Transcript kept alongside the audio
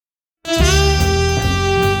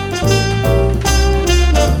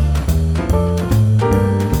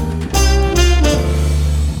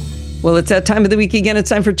Well, it's that time of the week again. It's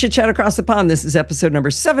time for Chit Chat Across the Pond. This is episode number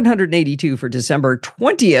 782 for December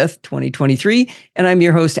 20th, 2023. And I'm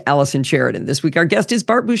your host, Allison Sheridan. This week, our guest is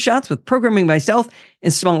Bart Busschots with Programming Myself,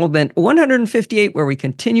 installment 158, where we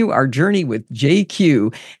continue our journey with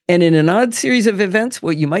JQ. And in an odd series of events,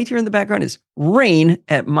 what you might hear in the background is rain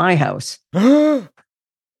at my house. It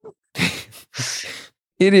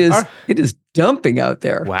is dumping out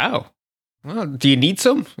there. Wow. Well, do you need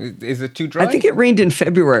some? Is it too dry? I think it rained in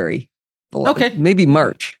February. Okay. Maybe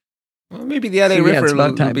March. Well, maybe the LA River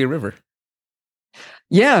will be a river.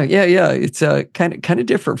 Yeah. It's kind of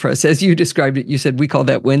different for us. As you described it, you said we call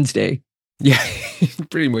that Wednesday. Yeah,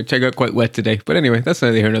 pretty much. I got quite wet today. But anyway, that's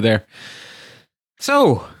neither here nor there.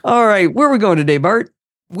 So. All right. Where are we going today, Bart?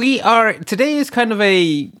 Today is kind of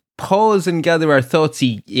a pause and gather our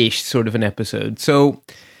thoughts-ish sort of an episode. So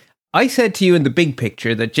I said to you in the big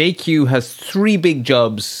picture that JQ has three big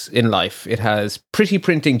jobs in life. It has pretty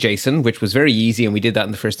printing JSON, which was very easy, and we did that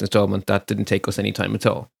in the first installment. That didn't take us any time at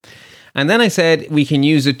all. And then I said we can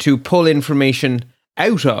use it to pull information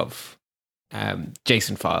out of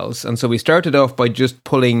JSON files. And so we started off by just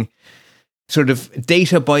pulling sort of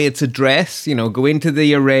data by its address, go into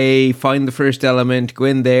the array, find the first element, go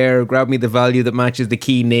in there, grab me the value that matches the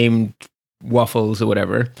key named waffles or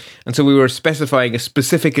whatever. And so we were specifying a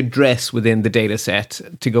specific address within the data set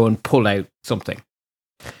to go and pull out something.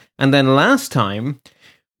 And then last time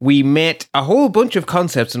we met a whole bunch of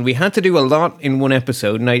concepts and we had to do a lot in one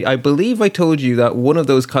episode. And I believe I told you that one of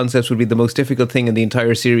those concepts would be the most difficult thing in the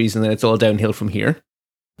entire series and then it's all downhill from here,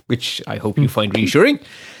 which I hope you find reassuring.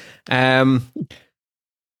 But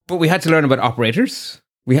we had to learn about operators.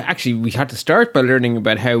 We had to start by learning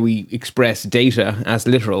about how we express data as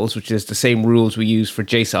literals, which is the same rules we use for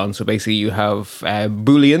JSON. So basically you have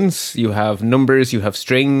booleans, you have numbers, you have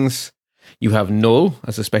strings, you have null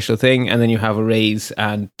as a special thing, and then you have arrays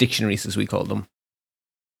and dictionaries, as we call them.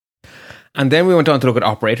 And then we went on to look at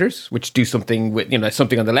operators, which do something with,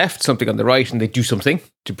 something on the left, something on the right, and they do something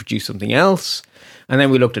to produce something else. And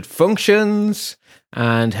then we looked at functions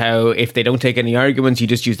and how if they don't take any arguments, you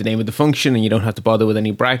just use the name of the function and you don't have to bother with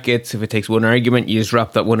any brackets. If it takes one argument, you just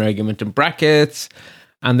wrap that one argument in brackets.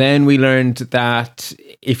 And then we learned that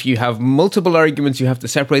if you have multiple arguments, you have to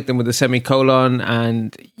separate them with a semicolon.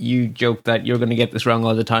 And you joked that you're going to get this wrong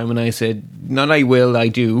all the time. And I said, not I will, I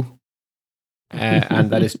do.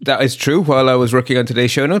 And that is true. While I was working on today's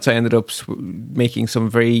show notes, I ended up making some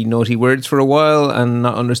very naughty words for a while and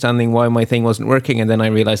not understanding why my thing wasn't working. And then I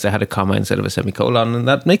realized I had a comma instead of a semicolon, and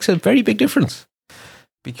that makes a very big difference.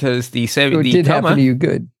 Because the did comma happen to you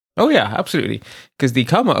good. Oh yeah, absolutely. Because the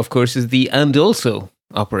comma, of course, is the and also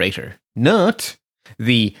operator, not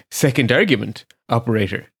the second argument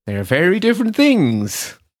operator. They're very different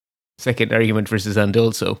things. Second argument versus and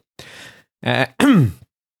also.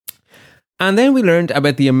 And then we learned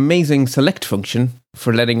about the amazing select function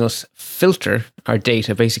for letting us filter our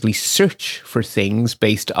data, basically search for things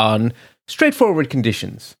based on straightforward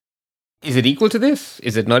conditions. Is it equal to this?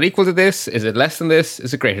 Is it not equal to this? Is it less than this?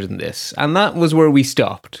 Is it greater than this? And that was where we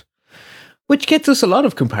stopped, which gets us a lot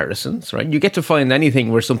of comparisons, right? You get to find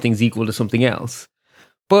anything where something's equal to something else.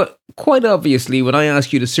 But quite obviously, when I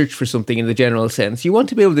ask you to search for something in the general sense, you want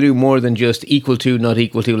to be able to do more than just equal to, not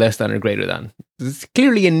equal to, less than, or greater than. There's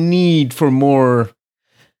clearly a need for more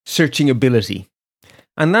searching ability.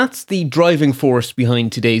 And that's the driving force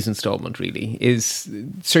behind today's installment, really, is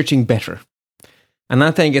searching better. And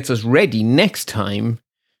that then gets us ready next time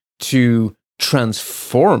to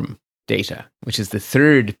transform data, which is the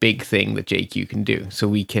third big thing that JQ can do. So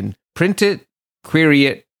we can print it, query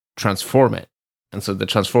it, transform it. And so the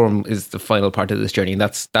transform is the final part of this journey. And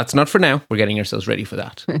that's not for now. We're getting ourselves ready for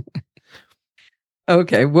that.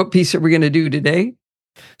 Okay. What piece are we going to do today?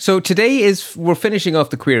 So today we're finishing off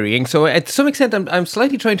the querying. So at some extent, I'm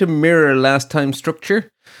slightly trying to mirror last time's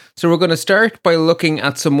structure. So we're going to start by looking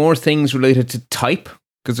at some more things related to type,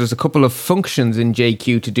 because there's a couple of functions in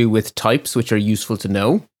JQ to do with types, which are useful to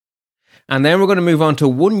know. And then we're going to move on to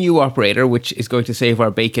one new operator, which is going to save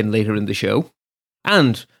our bacon later in the show.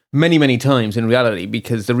 And many, many times in reality,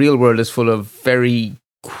 because the real world is full of very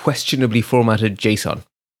questionably formatted JSON.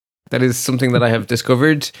 That is something that I have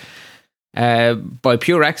discovered by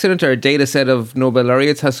pure accident. Our data set of Nobel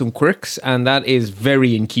laureates has some quirks, and that is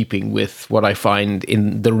very in keeping with what I find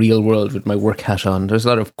in the real world with my work hat on. There's a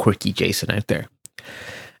lot of quirky JSON out there.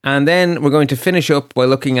 And then we're going to finish up by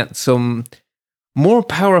looking at some more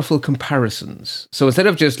powerful comparisons. So instead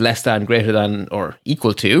of just less than, greater than, or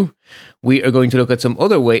equal to, we are going to look at some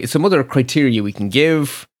other criteria we can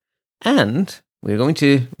give, and we're going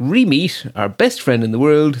to re-meet our best friend in the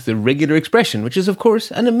world, the regular expression, which is, of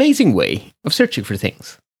course, an amazing way of searching for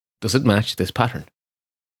things. does it match this pattern?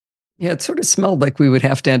 Yeah, it sort of smelled like we would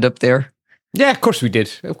have to end up there. Yeah, of course we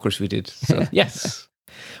did. Of course we did. So, yes.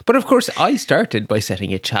 But of course, I started by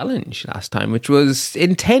setting a challenge last time, which was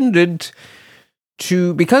intended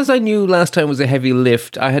to, because I knew last time was a heavy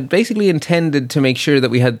lift, I had basically intended to make sure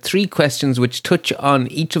that we had 3 questions which touch on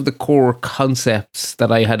each of the core concepts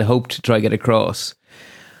that I had hoped to try get across.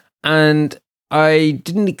 And I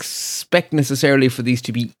didn't expect necessarily for these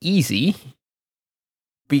to be easy,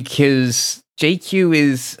 because JQ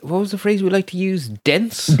is, what was the phrase we like to use?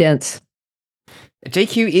 Dense? Dense.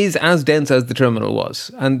 JQ is as dense as the terminal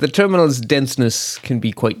was, and the terminal's denseness can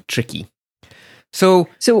be quite tricky. So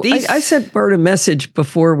I sent Bart a message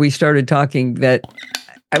before we started talking that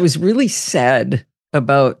I was really sad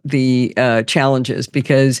about the challenges,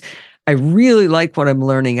 because I really like what I'm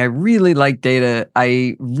learning. I really like data.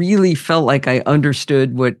 I really felt like I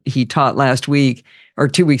understood what he taught last week or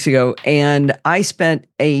 2 weeks ago. And I spent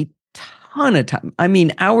a ton of time, I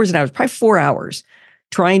mean, hours and hours, probably 4 hours,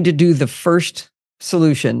 trying to do the first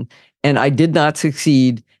solution. And I did not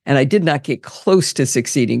succeed. And I did not get close to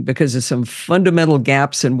succeeding because of some fundamental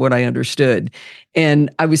gaps in what I understood. And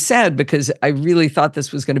I was sad because I really thought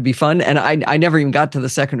this was going to be fun. And I never even got to the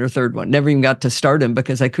second or third one, never even got to start him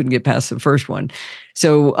because I couldn't get past the first one.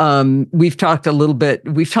 So we've talked a little bit,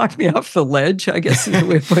 we've talked me off the ledge, I guess is the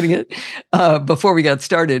way of putting it, before we got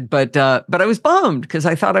started. But I was bummed because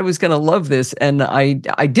I thought I was going to love this. And I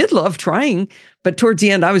did love trying, but towards the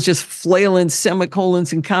end, I was just flailing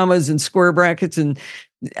semicolons and commas and square brackets, and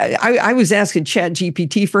I was asking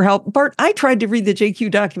ChatGPT for help. Bart, I tried to read the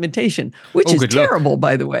JQ documentation, which is terrible,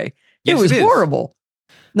 by the way. Yes, it was horrible.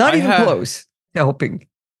 Not even close to helping.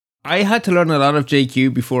 I had to learn a lot of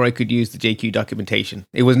JQ before I could use the JQ documentation.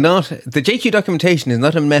 The JQ documentation is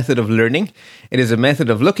not a method of learning. It is a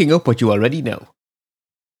method of looking up what you already know.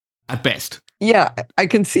 At best. Yeah, I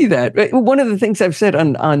can see that. One of the things I've said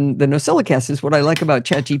on the NosillaCast is what I like about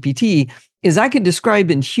ChatGPT is I can describe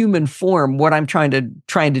in human form what I'm trying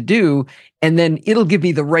to do, and then it'll give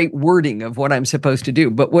me the right wording of what I'm supposed to do.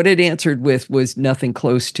 But what it answered with was nothing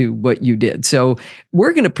close to what you did. So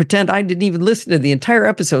we're going to pretend I didn't even listen to the entire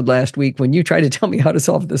episode last week when you tried to tell me how to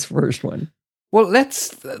solve this first one. Well,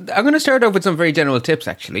 I'm going to start off with some very general tips,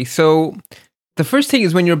 actually. So the first thing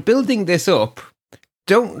is, when you're building this up,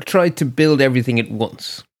 don't try to build everything at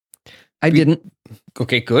once. I didn't.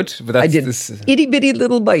 Okay, good. But that's, I didn't. Itty bitty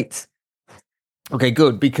little bites. Okay,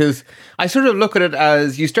 good. Because I sort of look at it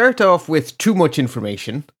as you start off with too much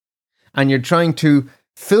information and you're trying to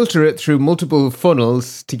filter it through multiple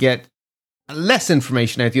funnels to get less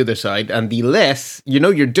information out the other side. And the less,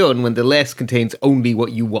 you're done when the less contains only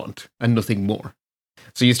what you want and nothing more.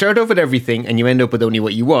 So you start off with everything and you end up with only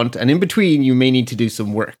what you want. And in between, you may need to do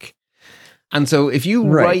some work. And so if you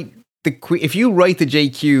write the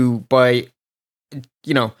JQ by,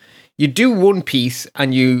 you do one piece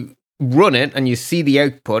and you run it and you see the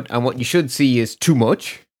output, and what you should see is too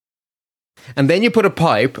much. And then you put a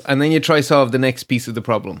pipe and then you try solve the next piece of the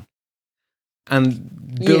problem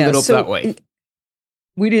and build it up that way.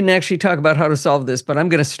 We didn't actually talk about how to solve this, but I'm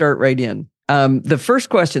going to start right in. The first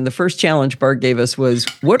question, the first challenge Bart gave us was,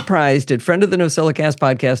 what prize did friend of the NosillaCast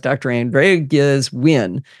podcast, Dr. Andrea Giz,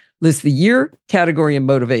 win? List the year, category, and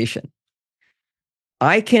motivation.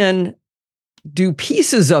 I can do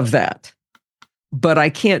pieces of that, but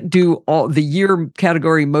I can't do all the year,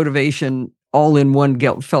 category, motivation all in one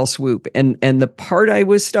fell swoop. And the part I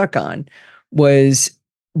was stuck on was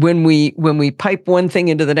when we pipe one thing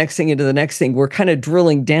into the next thing, we're kind of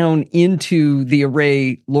drilling down into the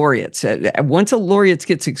array laureates. Once a laureates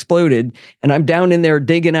gets exploded, and I'm down in there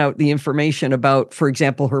digging out the information about, for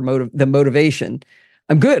example, the motivation,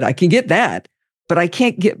 I'm good. I can get that, but I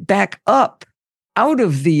can't get back up out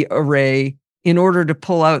of the array in order to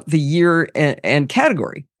pull out the year and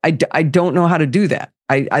category. I don't know how to do that.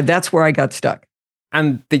 That's where I got stuck.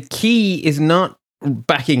 And the key is not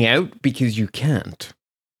backing out because you can't.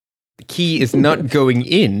 The key is not going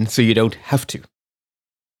in so you don't have to.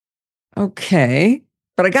 Okay.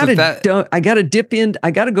 But I gotta dip in.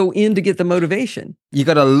 I gotta go in to get the motivation. You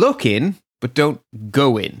gotta look in, but don't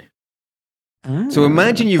go in. So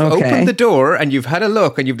imagine you've opened the door and you've had a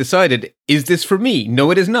look and you've decided, is this for me?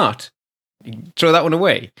 No, it is not. You throw that one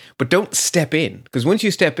away. But don't step in, because once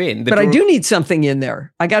you step in... I do need something in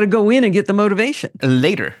there. I got to go in and get the motivation.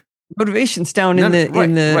 Later. Motivation's down in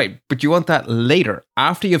the... Right, but you want that later,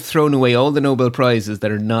 after you've thrown away all the Nobel Prizes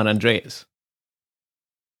that are not Andreas.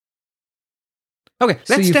 Okay,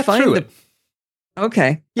 let's step through it.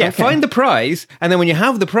 Okay. Yeah, okay. Find the prize, and then when you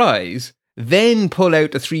have the prize... Then pull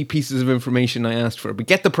out the 3 pieces of information I asked for. But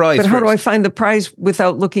get the prize first. But how do I find the prize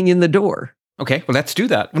without looking in the door? Okay, well, let's do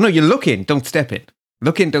that. Well, no, you look in, don't step in.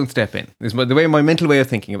 Look in, don't step in. Is my mental way of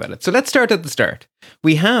thinking about it. So let's start at the start.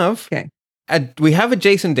 We have a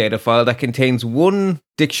JSON data file that contains one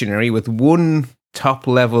dictionary with one top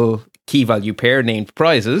level key value pair named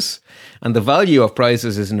prizes, and the value of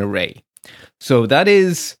prizes is an array. So that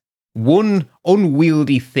is one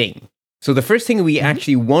unwieldy thing. So the first thing we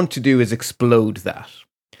actually want to do is explode that.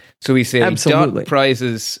 So we say dot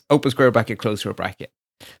prizes, open square bracket, close square bracket.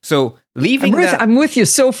 So leaving I'm with you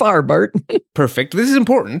so far, Bart. Perfect. This is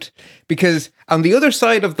important because on the other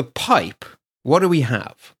side of the pipe, what do we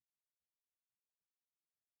have?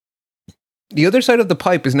 The other side of the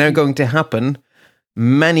pipe is now going to happen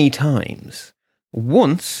many times.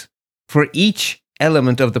 Once for each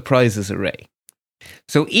element of the prizes array.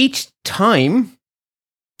 So each time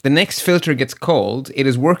the next filter gets called, it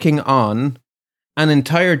is working on an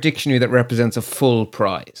entire dictionary that represents a full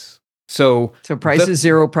prize. So prizes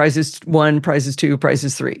 0, prizes 1, prizes 2,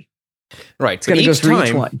 prizes 3. Right. It's going to go through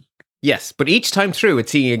each one. Yes, but each time through,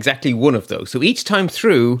 it's seeing exactly one of those. So each time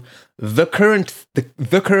through, the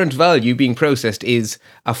current value being processed is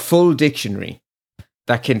a full dictionary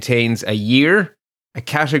that contains a year, a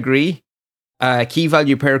category, a key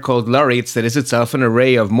value pair called laureates that is itself an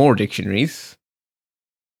array of more dictionaries.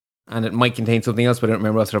 And it might contain something else, but I don't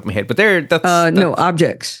remember off the top of my head. But that's no,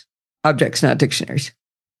 objects. Objects, not dictionaries.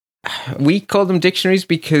 We call them dictionaries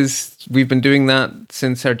because we've been doing that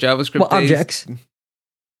since our JavaScript days. Objects.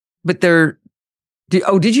 But they're...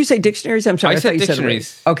 did you say dictionaries? I'm sorry. I said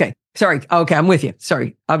dictionaries. Okay. Sorry. Okay, I'm with you.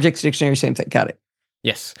 Sorry. Objects, dictionary, same thing. Got it.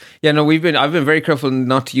 Yes. Yeah, no, I've been very careful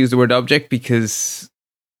not to use the word object because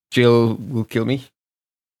Jill will kill me.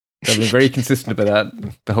 I've been very consistent about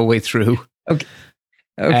that the whole way through.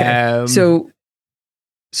 Okay. So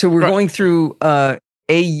we're going through a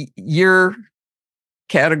year,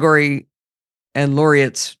 category, and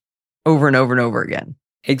laureates over and over and over again.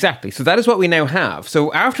 Exactly. So that is what we now have.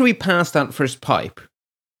 So after we pass that first pipe,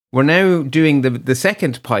 we're now doing the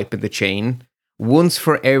second pipe in the chain once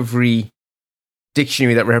for every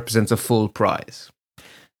dictionary that represents a full prize.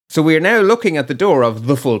 So we are now looking at the door of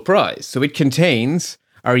the full prize. So it contains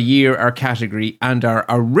our year, our category, and our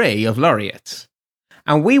array of laureates.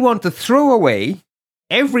 And we want to throw away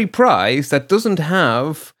every prize that doesn't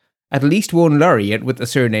have at least one laureate with the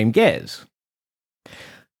surname Gez.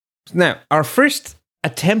 Now, our first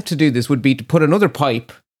attempt to do this would be to put another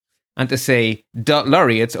pipe and to say dot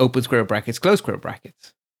laureates, open square brackets, close square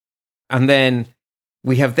brackets. And then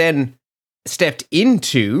we have then stepped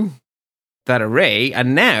into that array,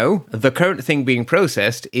 and now the current thing being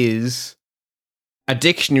processed is a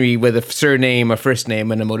dictionary with a surname, a first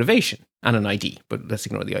name, and a motivation, and an ID, but let's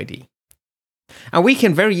ignore the ID. And we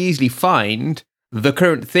can very easily find the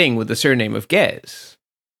current thing with the surname of Gez.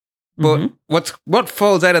 But what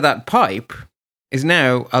falls out of that pipe is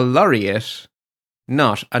now a laureate,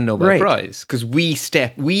 not a Nobel Prize, because we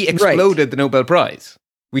exploded the Nobel Prize.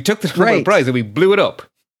 We took the Nobel Prize and we blew it up.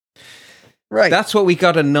 Right. That's what we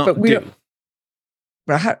got to not do.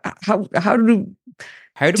 But how do we not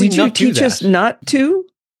do that? Did you teach us not to?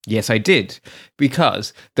 Yes, I did.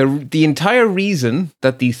 Because the entire reason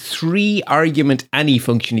that the 3-argument any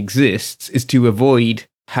function exists is to avoid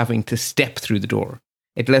having to step through the door.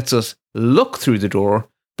 It lets us look through the door,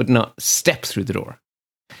 but not step through the door.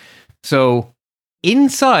 So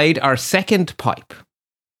inside our second pipe,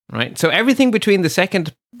 right? So everything between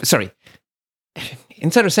inside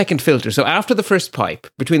our second filter. So after the first pipe,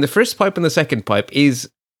 between the first pipe and the second pipe is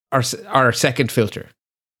our second filter.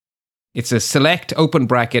 It's a select, open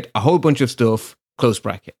bracket, a whole bunch of stuff, close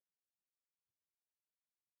bracket.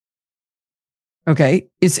 Okay.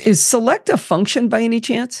 Is select a function by any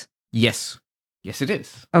chance? Yes. Yes, it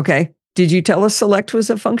is. Okay. Did you tell us select was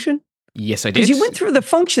a function? Yes, I did. Because you went through the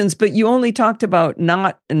functions, but you only talked about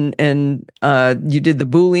not and you did the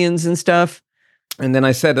Booleans and stuff. And then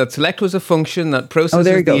I said that select was a function that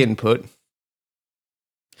processes the input.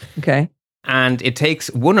 Okay. And it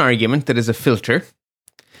takes one argument that is a filter.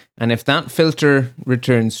 And if that filter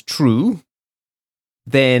returns true,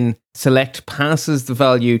 then select passes the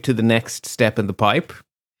value to the next step in the pipe.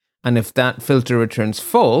 And if that filter returns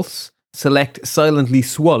false, select silently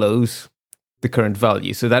swallows the current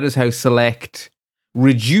value. So that is how select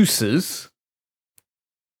reduces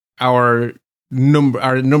our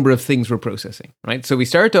number of things we're processing, right? So we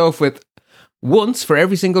start off with once for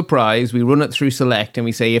every single prize, we run it through select and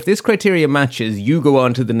we say, if this criteria matches, you go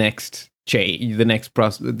on to the next chain, the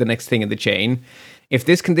next thing in the chain. If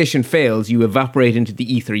this condition fails, you evaporate into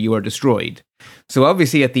the ether, you are destroyed. So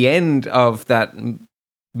obviously at the end of that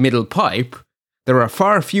middle pipe, there are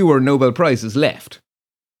far fewer Nobel Prizes left.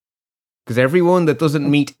 because everyone that doesn't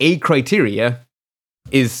meet a criteria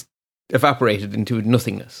is evaporated into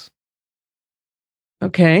nothingness.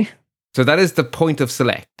 Okay. So that is the point of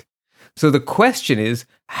select. So the question is,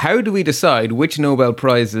 how do we decide which Nobel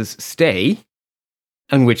Prizes stay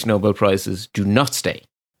and which Nobel Prizes do not stay?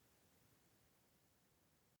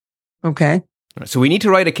 Okay. So we need to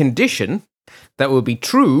write a condition that will be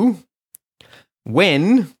true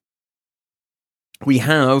when we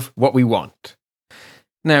have what we want.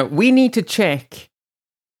 Now, we need to check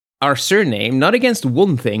our surname not against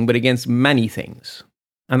one thing, but against many things.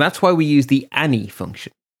 And that's why we use the any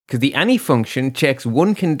function. Because the any function checks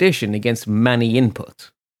one condition against many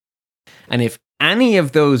inputs. And if any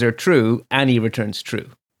of those are true, any returns true.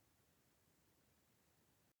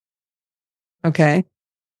 Okay.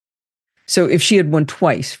 So if she had won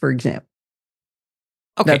twice, for example,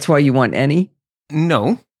 that's why you want any?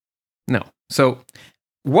 No. So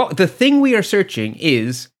the thing we are searching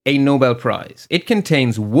is a Nobel Prize. It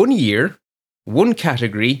contains 1 year, 1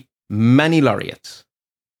 category, many laureates.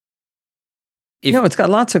 No, it's got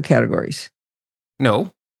lots of categories.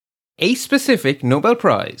 No. A specific Nobel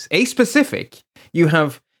Prize. A specific. You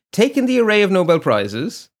have taken the array of Nobel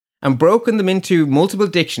Prizes and broken them into multiple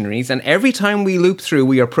dictionaries, and every time we loop through,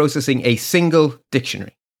 we are processing a single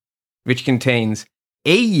dictionary, which contains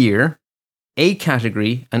a year, a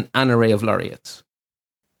category, and an array of laureates.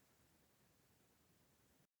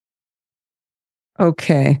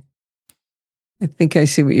 Okay. I think I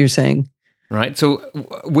see what you're saying. Right? So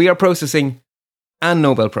we are processing a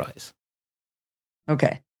Nobel Prize.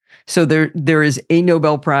 Okay. So there is a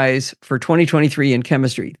Nobel Prize for 2023 in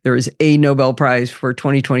chemistry. There is a Nobel Prize for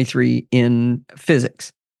 2023 in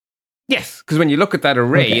physics. Yes, because when you look at that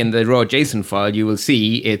array in the raw JSON file, you will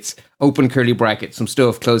see it's open curly bracket, some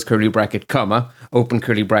stuff, close curly bracket, comma, open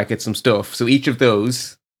curly bracket, some stuff. So each of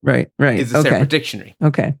those is a separate dictionary.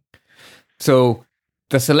 Okay. So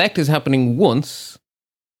the select is happening once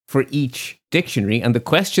for each dictionary. And the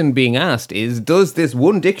question being asked is, does this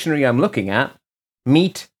one dictionary I'm looking at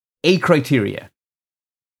meet a criteria?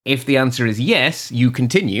 If the answer is yes, you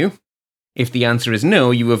continue. If the answer is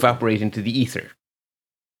no, you evaporate into the ether.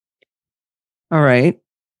 All right.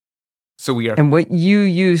 So we are. And what you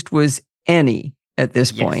used was any at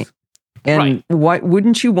this point. And why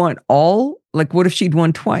wouldn't you want all? Like, what if she'd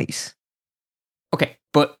won twice? Okay,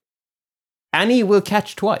 but Annie will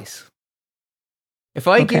catch twice. If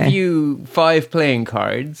I give you 5 playing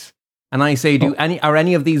cards and I say, are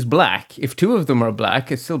any of these black? If 2 of them are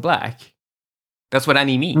black, it's still black. That's what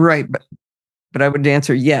Annie means. Right, but I would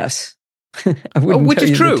answer yes. I wouldn't which tell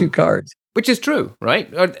is you true. The 2 cards. Which is true, right?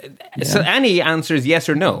 So Annie answers yes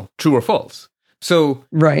or no, true or false. So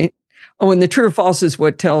right. Oh, and the true or false is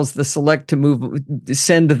what tells the select to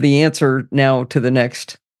send the answer now to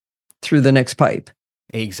through the next pipe.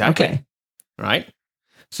 Exactly. Okay. Right?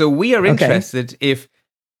 So we are interested if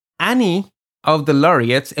any of the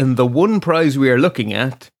laureates in the one prize we are looking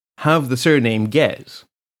at have the surname Gez.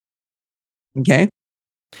 Okay.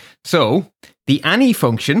 So the any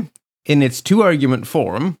function in its 2-argument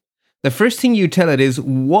form, the first thing you tell it is,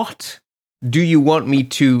 what do you want me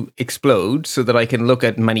to explode so that I can look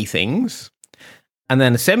at many things? And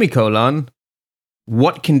then a semicolon,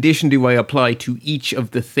 what condition do I apply to each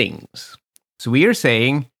of the things? So we are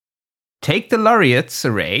saying, take the laureates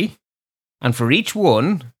array, and for each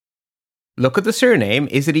one, look at the surname.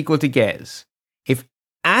 Is it equal to Gez? If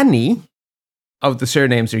any of the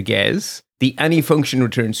surnames are Gez, the any function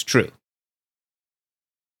returns true.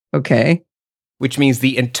 Okay. Which means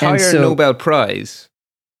the entire Nobel Prize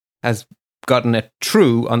has gotten a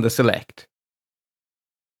true on the select.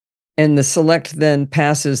 And the select then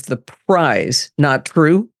passes the prize, not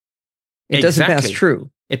true? It doesn't pass true.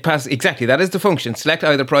 It passes, exactly. That is the function. Select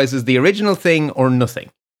either prizes the original thing or nothing.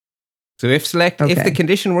 So if the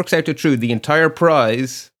condition works out to true, the entire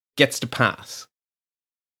prize gets to pass.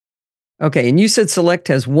 Okay, and you said select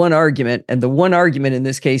has one argument, and the one argument in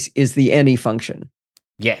this case is the any function.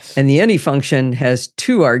 Yes. And the any function has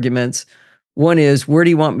 2 arguments. One is, where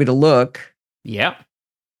do you want me to look? Yep.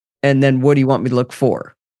 And then, what do you want me to look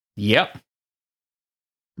for? Yep.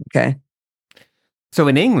 Okay. So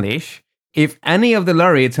in English, if any of the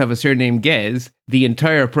laureates have a surname Gez, the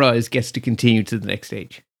entire prize gets to continue to the next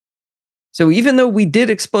stage. So even though we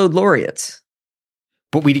did explode laureates.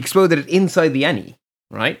 But we'd exploded it inside the any,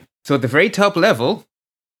 right? So at the very top level,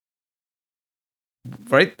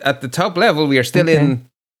 right? At the top level, we are still in...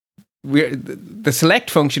 the select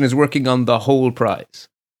function is working on the whole prize.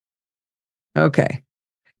 Okay.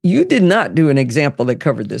 You did not do an example that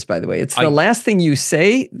covered this, by the way. It's the last thing you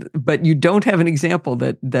say, but you don't have an example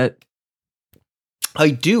that I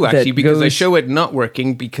do, actually, because I show it not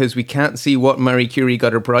working because we can't see what Marie Curie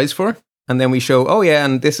got her prize for. And then we show, oh yeah,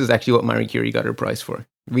 and this is actually what Marie Curie got her prize for.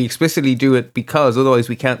 We explicitly do it because otherwise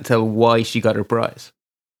we can't tell why she got her prize.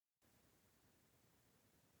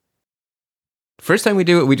 First time we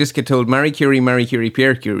do it, we just get told Marie Curie,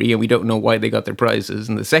 Pierre Curie, and we don't know why they got their prizes.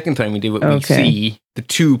 And the second time we do it, we see the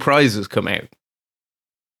 2 prizes come out.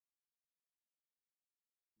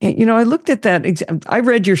 I looked at that. I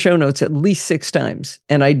read your show notes at least 6 times,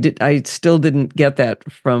 and I still didn't get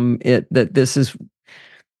that from it. That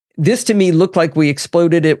this to me looked like we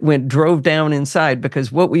exploded it, drove down inside,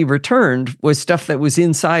 because what we returned was stuff that was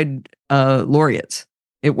inside laureates.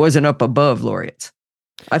 It wasn't up above laureates.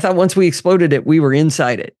 I thought once we exploded it, we were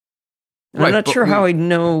inside it. Right, I'm not sure how I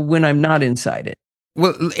know when I'm not inside it.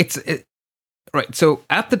 Well, right. So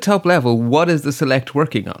at the top level, what is the select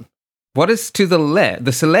working on? What is to the left?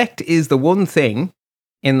 The select is the one thing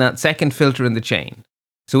in that second filter in the chain.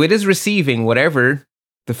 So it is receiving whatever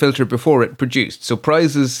the filter before it produced. So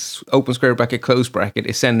prizes, open square bracket, close bracket,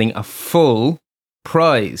 is sending a full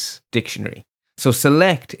prize dictionary. So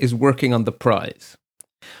select is working on the prize.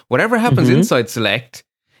 Whatever happens inside select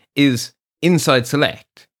is inside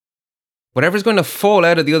select. Whatever's going to fall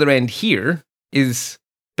out of the other end here is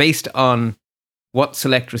based on what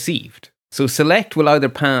select received. So select will either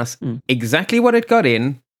pass exactly what it got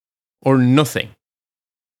in or nothing.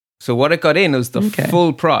 So what it got in was the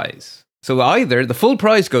full prize. So either the full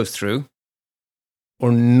prize goes through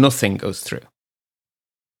or nothing goes through.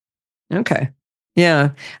 Okay.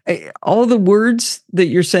 Yeah. All the words that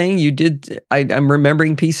you're saying, you did, I'm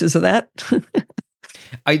remembering pieces of that.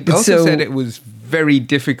 I also said it was very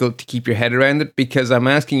difficult to keep your head around it because I'm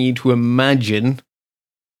asking you to imagine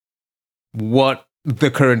what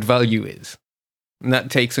the current value is. And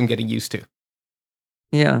that takes some getting used to.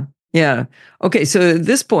 Yeah. Yeah. Okay. So at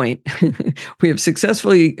this point, we have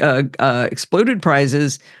successfully exploded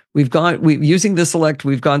prizes. We've using the select,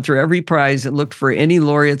 we've gone through every prize and looked for any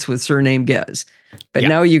laureates with surname Gez. But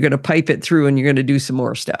now you're going to pipe it through and you're going to do some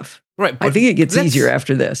more stuff. Right. I think it gets easier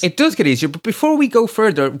after this. It does get easier. But before we go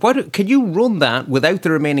further, can you run that without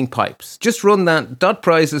the remaining pipes? Just run that dot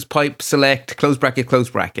prizes, pipe, select, close bracket, close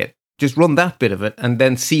bracket. Just run that bit of it and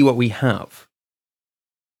then see what we have.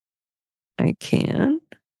 I can.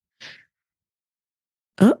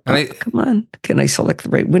 Oh, come on. Can I select the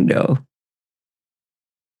right window?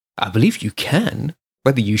 I believe you can.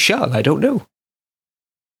 Whether you shall, I don't know.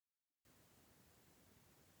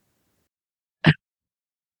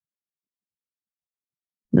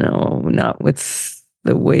 No, not with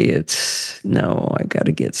the way it's. No, I got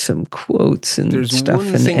to get some quotes and There's stuff one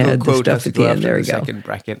and single add the quote stuff at the end. There we go. Second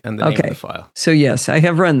bracket and the name of the file. So yes, I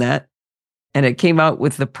have run that, and it came out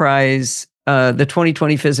with the prize, the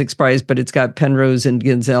 2020 physics prize, but it's got Penrose and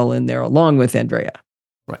Ginzel in there along with Andrea.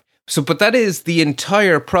 Right. So, but that is the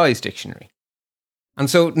entire prize dictionary. And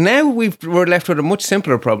so now we're left with a much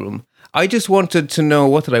simpler problem. I just wanted to know,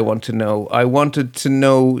 what did I want to know? I wanted to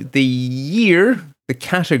know the year, the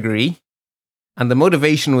category, and the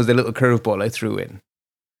motivation was the little curveball I threw in.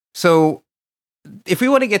 So if we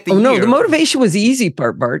want to get the year... no, the motivation was the easy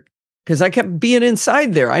part, Bart, because I kept being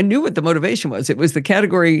inside there. I knew what the motivation was. It was the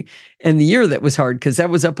category and the year that was hard because that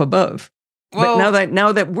was up above. Well, but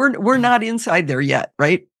now that we're not inside there yet,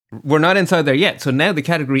 right? We're not inside there yet. So now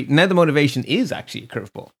the motivation is actually a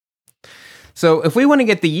curveball. So if we want to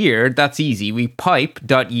get the year, that's easy. We pipe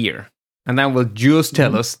 .year, and that will just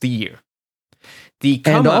tell us the year. The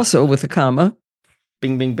comma, and also with a comma.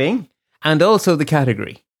 Bing, bing, bing. And also the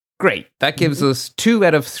category. Great. That gives us 2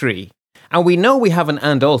 out of 3. And we know we have an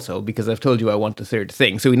and also, because I've told you I want the third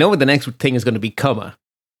thing. So we know what the next thing is going to be comma.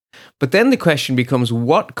 But then the question becomes,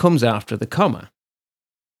 what comes after the comma?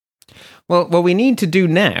 Well, what we need to do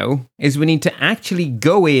now is we need to actually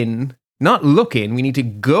go in, not look in, we need to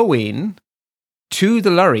go in to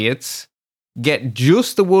the laureates, get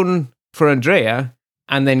just the one for Andrea,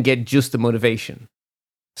 and then get just the motivation.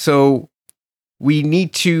 So we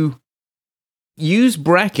need to use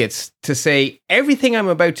brackets to say everything I'm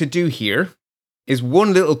about to do here is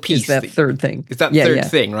one little piece. Is that third thing. It's that third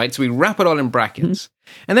thing, right? So we wrap it all in brackets.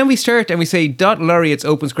 And then we start and we say dot laureates,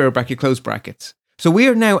 open square bracket, close brackets. So we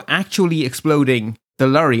are now actually exploding the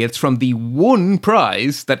laureates from the one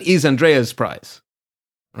prize that is Andrea's prize,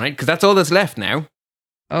 right? Because that's all that's left now.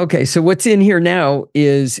 Okay, so what's in here now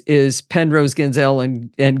is Penrose, Ginzel,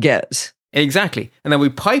 and Gez. Exactly. And then we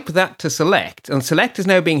pipe that to select. And select is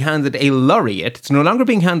now being handed a laureate. It's no longer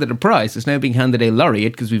being handed a prize. It's now being handed a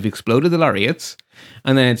laureate because we've exploded the laureates.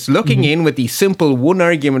 And then it's looking in with the simple one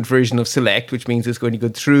argument version of select, which means it's going to go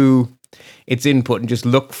through its input and just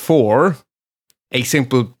look for a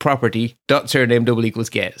simple property, dot surname double equals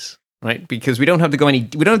Gez, right? Because we don't have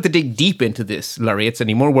to dig deep into this laureates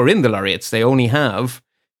anymore. We're in the laureates. They only have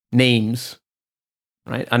names,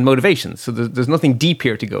 right? And motivations. So there's nothing deep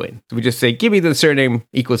here to go in. So we just say, give me the surname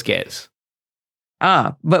equals Gez.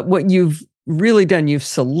 But what you've really done, you've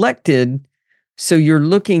selected, so you're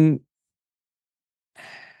looking.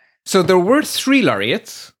 So there were 3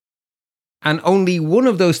 laureates, and only one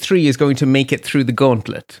of those 3 is going to make it through the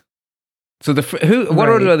gauntlet. So what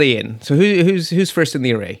order are they in? So who's first in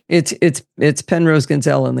the array? It's Penrose,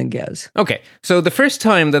 Gonzalez, and then Gez. Okay, so the first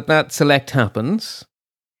time that select happens,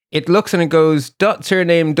 it looks and it goes, dot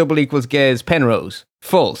surname double equals Gez, Penrose.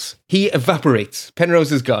 False. He evaporates.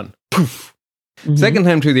 Penrose is gone. Poof. Mm-hmm. Second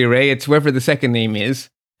time through the array, it's whoever the second name is,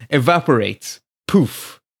 evaporates.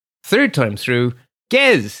 Poof. Third time through,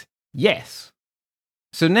 Gez. Yes.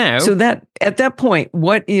 So now. So that at that point,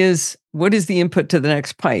 what is the input to the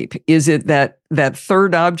next pipe? Is it that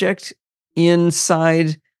third object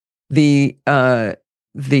inside the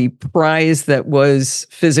prize that was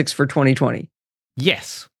physics for 2020?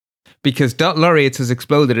 Yes. Because dot laureates has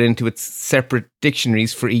exploded into its separate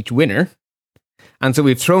dictionaries for each winner. And so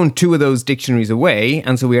we've thrown 2 of those dictionaries away.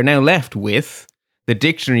 And so we are now left with the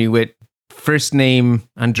dictionary with first name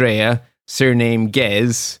Andrea, surname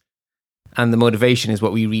Gez, and the motivation is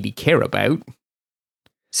what we really care about.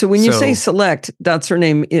 So when you say select dot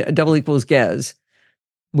surname double equals Gez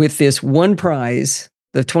with this one prize,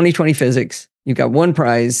 the 2020 physics, you've got one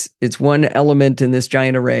prize. It's one element in this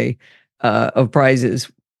giant array of prizes.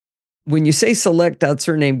 When you say select dot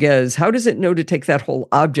surname Gez, how does it know to take that whole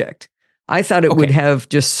object? I thought it would have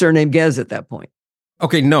just surname Gez at that point.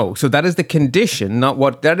 Okay, no. So that is the condition,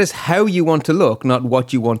 that is how you want to look, not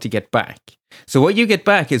what you want to get back. So what you get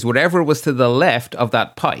back is whatever was to the left of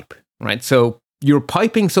that pipe, right? So you're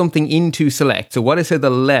piping something into select. So what is to the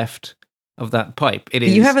left of that pipe? It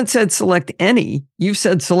is. You haven't said select any. You've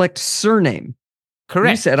said select surname.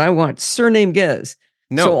 Correct. You said, I want surname Gez.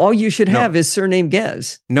 No. So all you should have is surname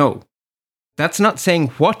Gez. No. That's not saying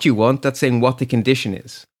what you want. That's saying what the condition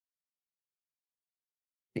is.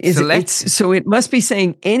 So it must be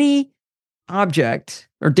saying any object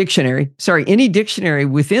or any dictionary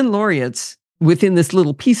within laureates, within this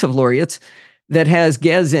little piece of laureates that has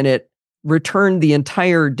Gez in it, return the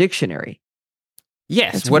entire dictionary.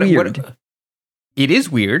 Yes. That's weird. It is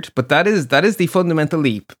weird, but that is the fundamental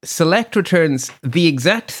leap. Select returns the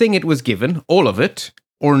exact thing it was given, all of it,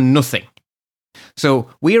 or nothing. So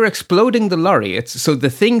we are exploding the laureates. So the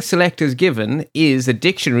thing select is given is a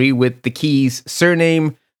dictionary with the keys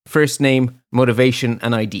surname, first name, motivation,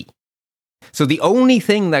 and ID. So the only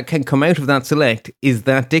thing that can come out of that select is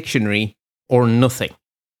that dictionary or nothing.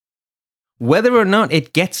 Whether or not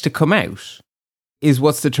it gets to come out is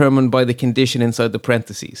what's determined by the condition inside the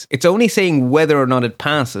parentheses. It's only saying whether or not it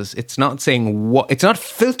passes. It's not saying what. It's not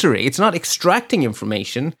filtering. It's not extracting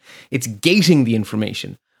information. It's gating the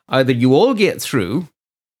information. Either you all get through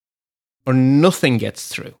or nothing gets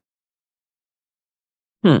through.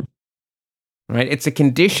 Right? It's a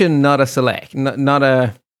condition, not a select, not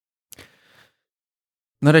a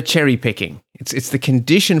cherry picking. It's the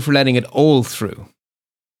condition for letting it all through.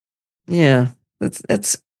 Yeah,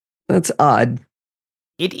 that's odd.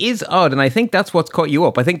 It is odd, and I think that's what's caught you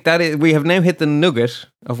up. I think we have now hit the nugget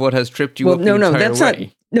of what has tripped you up the entire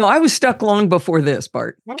way. No, I was stuck long before this,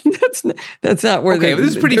 Bart. That's not where. Okay,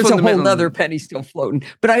 this is pretty there's fundamental. A whole other penny still floating,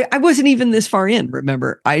 but I wasn't even this far in.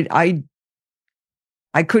 Remember, I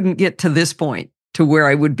couldn't get to this point to where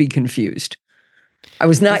I would be confused. I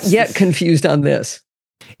was not yet confused on this.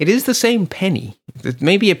 It is the same penny. It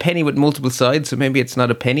may be a penny with multiple sides, so maybe it's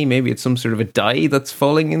not a penny. Maybe it's some sort of a die that's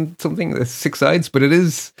falling in something that's 6 sides. But it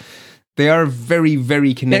is. They are very,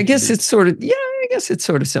 very connected. I guess it's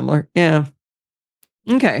sort of similar. Yeah.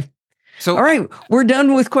 Okay. So, all right, we're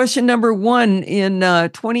done with question number 1 in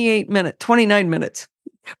 29 minutes.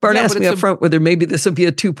 Bart asked me up front whether maybe this will be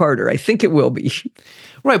a 2-parter. I think it will be.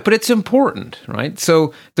 Right, but it's important, right?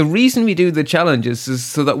 So the reason we do the challenges is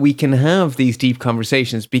so that we can have these deep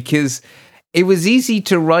conversations, because it was easy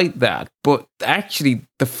to write that, but actually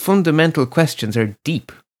the fundamental questions are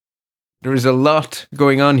deep. There is a lot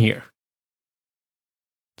going on here.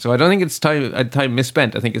 So I don't think it's time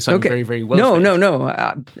misspent. I think it's time very, very well spent.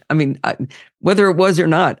 No. I mean, whether it was or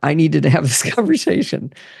not, I needed to have this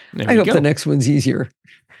conversation. I hope the next one's easier.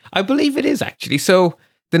 I believe it is, actually. So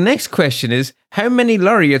the next question is, how many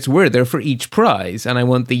laureates were there for each prize? And I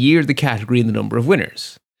want the year, the category, and the number of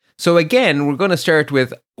winners. So again, we're going to start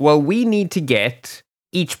with, we need to get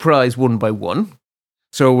each prize one by one.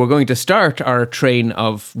 So we're going to start our train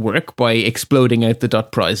of work by exploding out the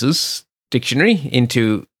dot prizes dictionary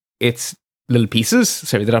into its little pieces.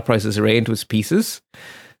 Sorry, the dot prices array into its pieces.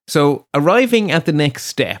 So arriving at the next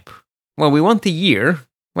step, well, we want the year.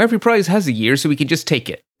 Well, every prize has a year, so we can just take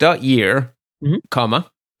it. Dot year,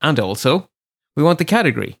 comma, and also. We want the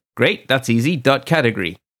category. Great, that's easy. Dot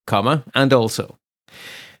category, comma, and also.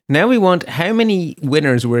 Now we want how many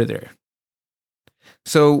winners were there.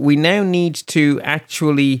 So we now need to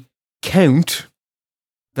actually count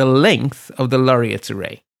the length of the laureates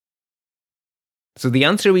array. So the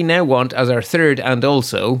answer we now want as our third and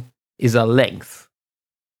also is a length.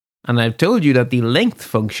 And I've told you that the length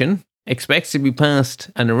function expects to be passed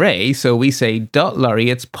an array, so we say dot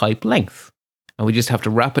laureates pipe length. And we just have to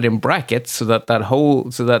wrap it in brackets so that that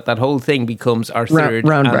whole thing becomes our third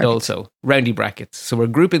round and brackets. also roundy brackets. So we're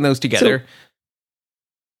grouping those together.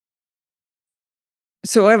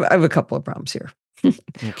 So I have a couple of problems here.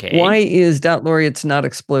 Okay. Why is dot laureates not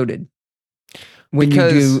exploded when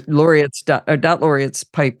Because you do laureates dot laureates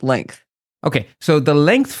pipe length? Okay, so the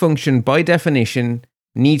length function by definition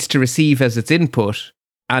needs to receive as its input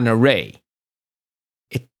an array.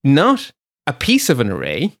 It's not a piece of an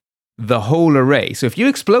array, the whole array. So if you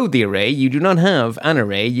explode the array, you do not have an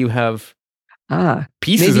array, you have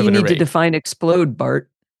pieces of an array. Maybe you need to define explode, Bart.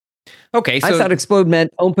 Okay, so I thought explode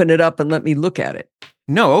meant open it up and let me look at it.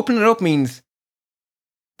 no, open it up means...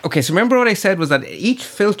 Okay, so remember what I said was that each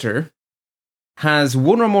filter has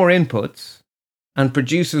one or more inputs and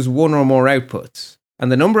produces one or more outputs.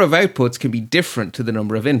 And the number of outputs can be different to the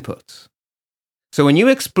number of inputs. So when you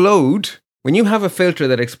have a filter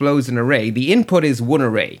that explodes an array, the input is one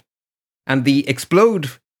array. And the explode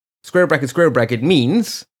square bracket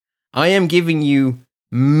means I am giving you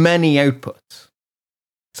many outputs.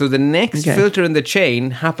 So the next filter in the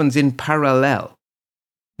chain happens in parallel.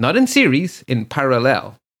 Not in series, in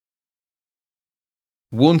parallel.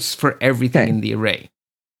 Once for everything in the array.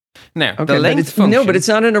 Now, the length function... No, but it's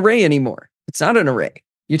not an array anymore. It's not an array.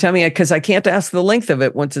 You tell me, because I can't ask the length of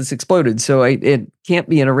it once it's exploded, so it can't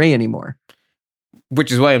be an array anymore.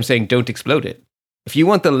 Which is why I'm saying don't explode it. If you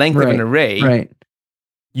want the length of an array,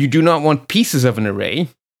 you do not want pieces of an array.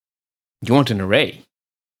 You want an array.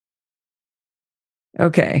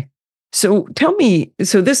 Okay. So tell me,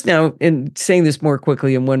 so this now, in saying this more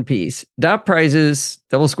quickly in one piece, dot prizes,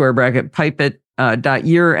 double square bracket, pipe it, dot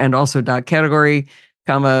year, and also dot category,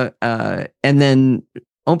 comma, and then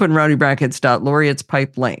open roundy brackets, dot laureates,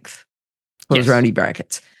 pipe length, close roundy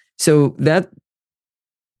brackets. So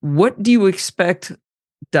what do you expect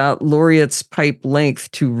dot laureates pipe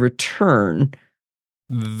length to return?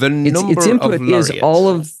 The number its input of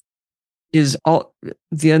laureates. is all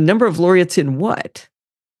the number of laureates in what?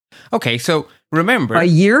 Okay, so remember... By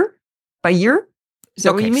year? Is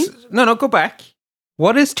that what you mean? No, go back.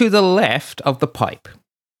 What is to the left of the pipe?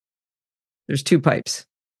 There's two pipes.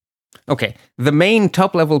 Okay, the main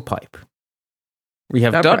top-level pipe. We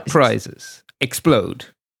have dot prizes, explode,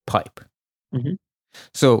 pipe. Mm-hmm.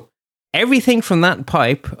 So everything from that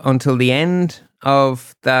pipe until the end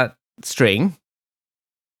of that string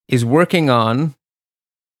is working on...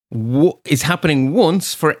 is happening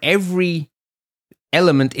once for every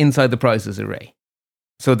element inside the prizes array.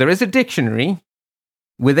 So there is a dictionary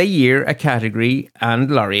with a year, a category, and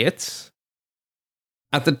laureates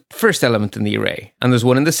at the first element in the array. And there's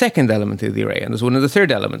one in the second element of the array, and there's one in the third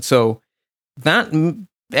element. So that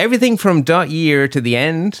everything from dot year to the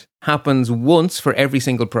end happens once for every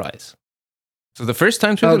single prize. So the first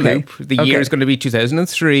time through the loop, the year is going to be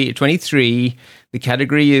 2023. The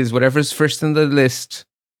category is whatever's first in the list.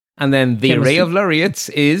 And then the array of laureates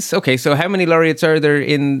is... Okay, so how many laureates are there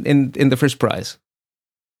in the first prize?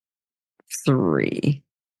 3.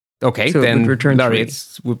 Okay, so then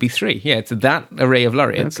laureates would be 3. Yeah, it's that array of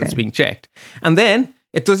laureates that's being checked. And then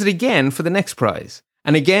it does it again for the next prize.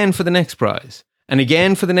 And again for the next prize. And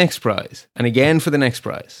again for the next prize. And again for the next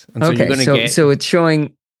prize. And so you're going to get... So it's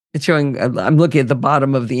showing... I'm looking at the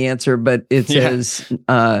bottom of the answer, but it says...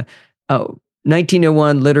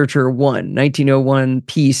 1901 literature 1, 1901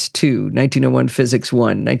 peace 2, 1901 physics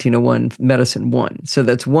 1, 1901 medicine 1. So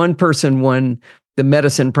that's one person won the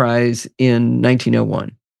medicine prize in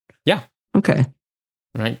 1901. Yeah. Okay.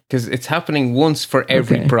 Right, because it's happening once for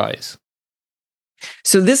every prize.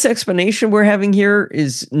 So this explanation we're having here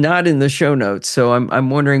is not in the show notes. So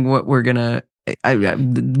I'm wondering what we're gonna. I will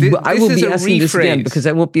be asking this again because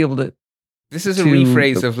I won't be able to. This is a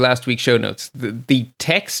rephrase of last week's show notes. The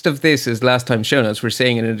text of this is last time's show notes. We're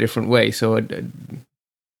saying it in a different way. So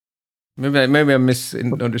maybe I'm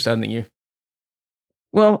misunderstanding you.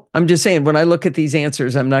 Well, I'm just saying when I look at these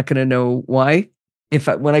answers, I'm not going to know why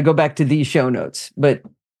when I go back to these show notes. But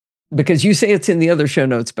because you say it's in the other show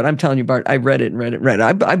notes, but I'm telling you, Bart, I read it.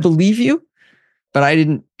 I believe you, but I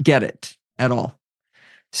didn't get it. at all.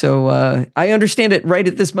 So I understand it right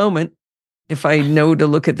at this moment. If I know to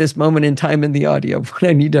look at this moment in time in the audio, but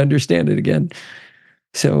I need to understand it again.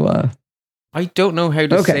 So I don't know how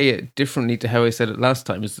to say it differently to how I said it last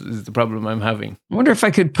time is the problem I'm having. I wonder if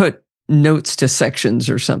I could put notes to sections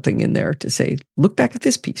or something in there to say, look back at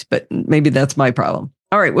this piece, but maybe that's my problem.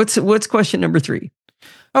 All right, what's question number 3?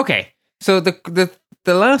 Okay, so the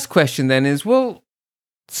last question then is, well,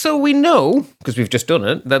 so we know, because we've just done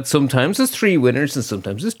it, that sometimes there's 3 winners and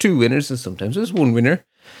sometimes there's 2 winners and sometimes there's 1 winner.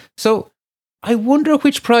 So I wonder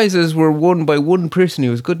which prizes were won by one person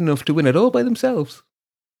who was good enough to win it all by themselves.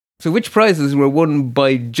 So which prizes were won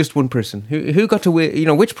by just one person? Who got to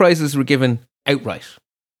win? Which prizes were given outright?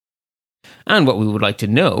 And what we would like to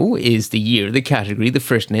know is the year, the category, the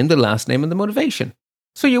first name, the last name, and the motivation.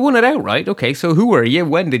 So you won it outright. Okay, so who were you?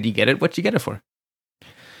 When did you get it? What did you get it for?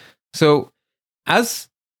 So, as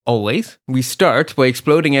always, we start by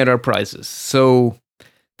exploding out our prizes. So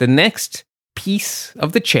the next piece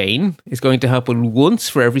of the chain is going to happen once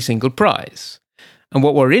for every single prize. And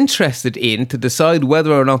what we're interested in to decide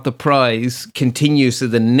whether or not the prize continues to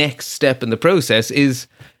the next step in the process is,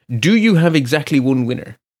 do you have exactly one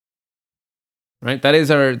winner? Right? That is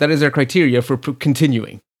our criteria for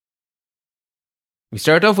continuing. We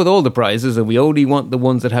start off with all the prizes and we only want the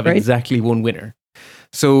ones that have exactly one winner.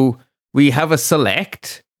 So we have a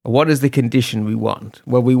select. What is the condition we want?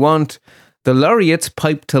 Well, we want the laureate's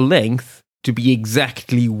pipe to length to be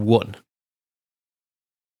exactly 1.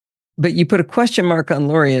 But you put a question mark on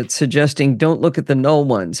laureates suggesting don't look at the null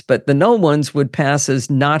ones, but the null ones would pass as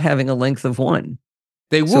not having a length of 1.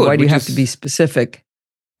 They would. So why do you have to be specific?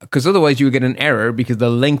 Because otherwise you would get an error because the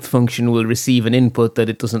length function will receive an input that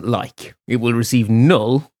it doesn't like. It will receive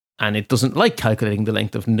null and it doesn't like calculating the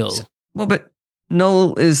length of null. Well, but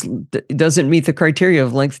null doesn't meet the criteria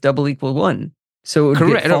of length double equal 1. So it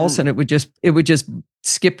would get false and it would just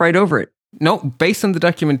skip right over it. No, based on the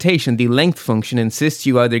documentation, the length function insists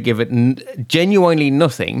you either give it genuinely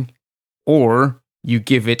nothing or you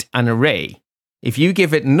give it an array. If you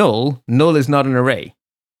give it null, null is not an array.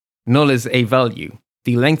 Null is a value.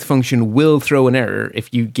 The length function will throw an error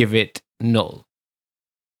if you give it null.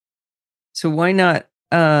 So why not?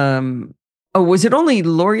 Was it only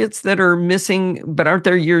laureates that are missing, but aren't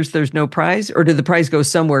there years there's no prize? Or did the prize go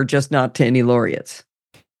somewhere, just not to any laureates?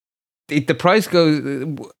 The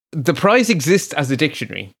prize exists as a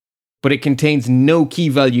dictionary, but it contains no key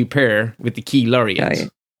value pair with the key laureates.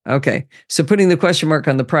 Okay. So putting the question mark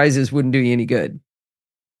on the prizes wouldn't do you any good.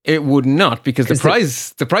 It would not, because the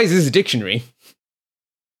prize is a dictionary.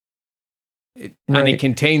 And it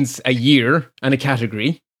contains a year and a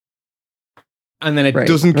category. And then it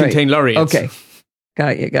doesn't contain laureates. Okay.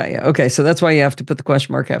 Got you. Okay, so that's why you have to put the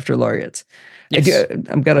question mark after laureates. Yes.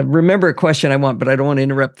 I'm going to remember a question I want, but I don't want to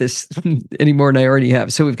interrupt this any more than I already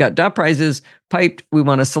have. So we've got dot prizes, piped. We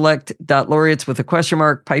want to select dot laureates with a question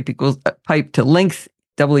mark, pipe to length,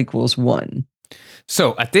 double equals 1.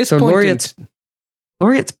 So at this point...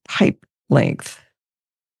 Laureate's pipe length.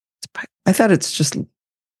 I thought it's just...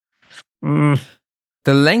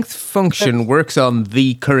 The length function works on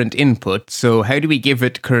the current input. So how do we give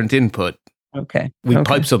it current input? Okay. We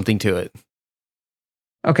pipe something to it.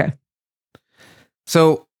 Okay.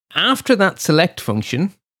 So after that select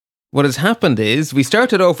function, what has happened is we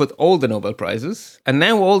started off with all the Nobel Prizes, and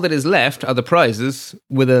now all that is left are the prizes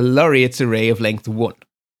with a laureates array of length 1.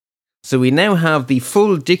 So we now have the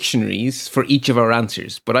full dictionaries for each of our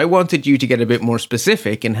answers, but I wanted you to get a bit more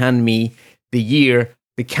specific and hand me the year,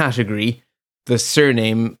 the category, the first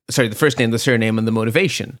name, the surname, and the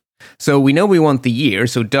motivation. So we know we want the year,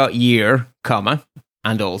 so dot year, comma,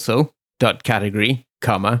 and also, dot category,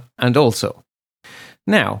 comma, and also.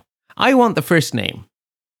 Now, I want the first name,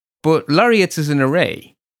 but laureates is an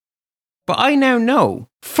array. But I now know,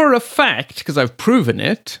 for a fact, because I've proven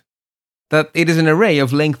it, that it is an array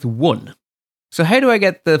of length 1. So how do I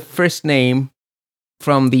get the first name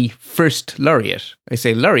from the first laureate? I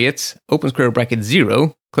say laureates, open square bracket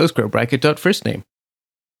 0, close square bracket, dot first name.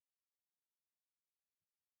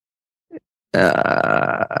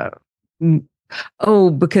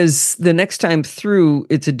 Because the next time through,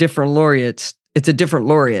 it's a different laureate. It's a different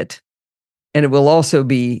laureate, and it will also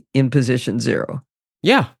be in position 0.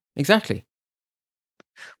 Yeah, exactly.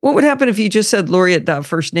 What would happen if you just said laureate dot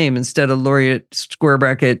first name instead of laureate square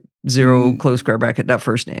bracket 0 close square bracket dot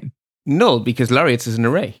first name? Null, because laureates is an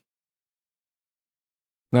array,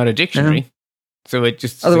 not a dictionary. So it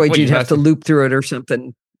just otherwise you'd have to loop through it or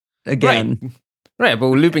something again. Right, but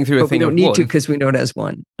we're looping through a thing. We don't need to because we know it has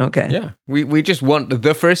 1. Okay. Yeah, we just want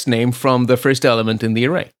the first name from the first element in the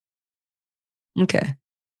array. Okay.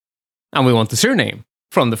 And we want the surname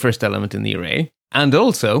from the first element in the array. And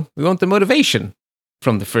also, we want the motivation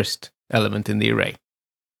from the first element in the array.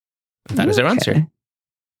 That is our answer.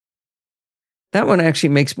 That one actually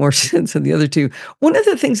makes more sense than the other two. One of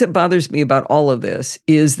the things that bothers me about all of this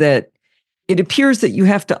is that it appears that you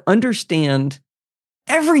have to understand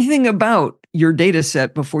everything about your data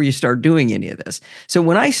set before you start doing any of this. So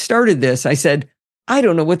when I started this, I said, I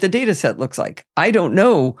don't know what the data set looks like. I don't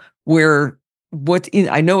know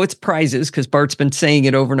I know it's prizes because Bart's been saying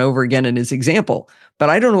it over and over again in his example, but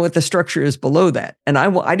I don't know what the structure is below that. And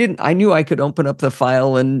I knew I could open up the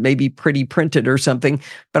file and maybe pretty print it or something,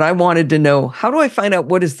 but I wanted to know, how do I find out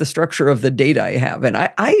what is the structure of the data I have? And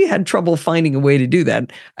I had trouble finding a way to do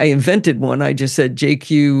that. I invented one. I just said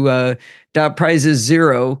JQ dot prizes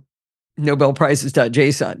 0 Nobel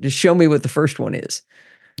prizes.json. Just show me what the first one is.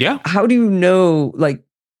 Yeah. How do you know,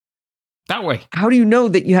 that way? How do you know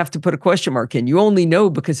that you have to put a question mark in? You only know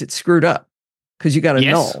because it's screwed up, because you got a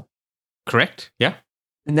null. Correct. Yeah.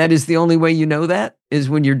 And that is the only way you know that, is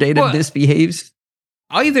when your data misbehaves?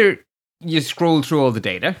 Either you scroll through all the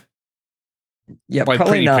data by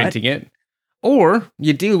probably not. printing it, or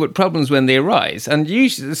you deal with problems when they arise. And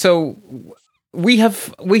usually, so we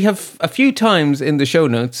have a few times in the show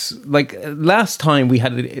notes, like last time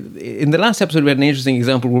in the last episode, we had an interesting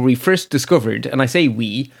example where we first discovered, and I say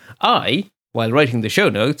I, while writing the show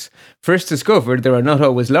notes, first discovered there are not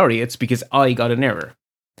always laureates because I got an error.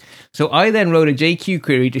 So I then wrote a JQ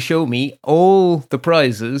query to show me all the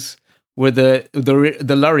prizes where the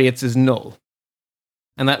laureates is null.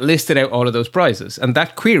 And that listed out all of those prizes. And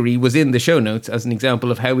that query was in the show notes as an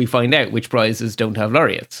example of how we find out which prizes don't have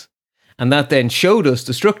laureates. And that then showed us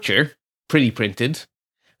the structure, pretty printed.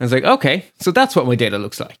 And I was like, okay, so that's what my data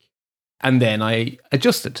looks like. And then I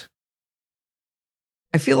adjusted.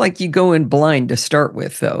 I feel like you go in blind to start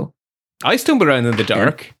with, though. I stumble around in the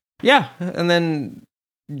dark. Yeah. And then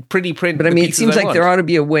pretty print. But I mean, it seems like there ought to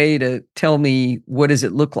be a way to tell me, what does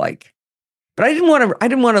it look like? But I didn't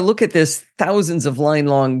want to look at this thousands of line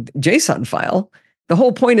long JSON file. The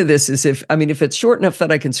whole point of this is if it's short enough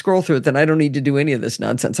that I can scroll through it, then I don't need to do any of this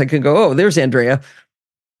nonsense. I can go, oh, there's Andrea.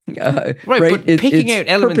 Right. But picking out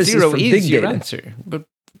element 0 is your answer. But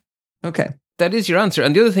okay. That is your answer.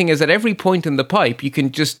 And the other thing is, at every point in the pipe, you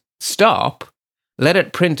can just stop, let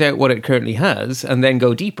it print out what it currently has, and then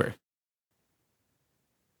go deeper.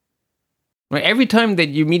 Right? Every time that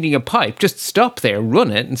you're meeting a pipe, just stop there,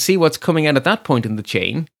 run it, and see what's coming out at that point in the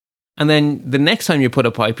chain. And then the next time you put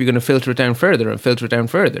a pipe, you're going to filter it down further and filter it down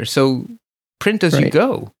further. So print as you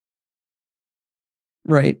go.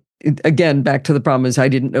 Right. Again, back to the problem is I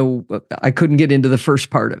didn't know, I couldn't get into the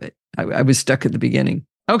first part of it. I was stuck at the beginning.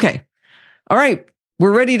 Okay. All right.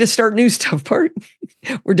 We're ready to start new stuff, Bart.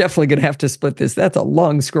 We're definitely going to have to split this. That's a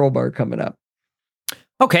long scroll bar coming up.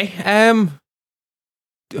 Okay. How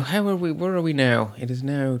are we? Where are we now? It is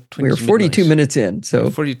now 20 We're 42 minutes in. So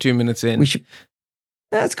 42 minutes in.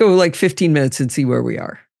 Let's go like 15 minutes and see where we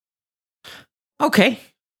are. Okay.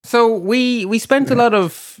 So we spent a lot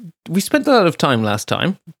of time last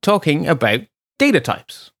time talking about data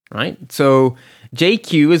types, right? So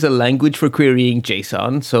JQ is a language for querying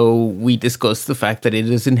JSON. So we discussed the fact that it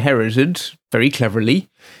has inherited very cleverly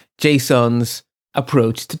JSON's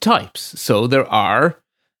approach to types. So there are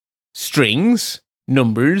strings,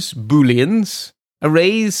 numbers, booleans,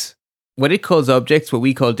 arrays, what it calls objects, what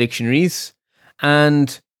we call dictionaries,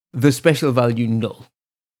 and the special value null.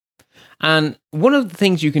 And one of the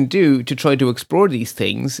things you can do to try to explore these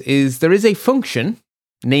things is there is a function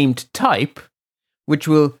named type, which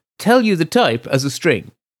will tell you the type as a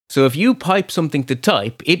string. So if you pipe something to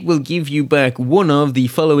type, it will give you back one of the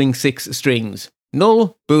following 6 strings: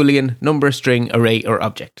 null, boolean, number, string, array, or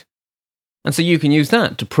object. And so you can use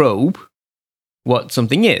that to probe what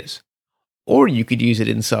something is. Or you could use it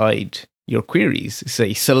inside your queries.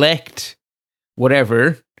 Say select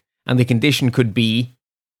whatever, and the condition could be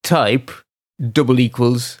type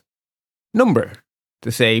 = number.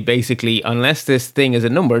 To say, basically, unless this thing is a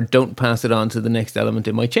number, don't pass it on to the next element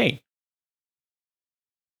in my chain.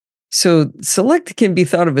 So select can be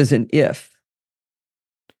thought of as an if.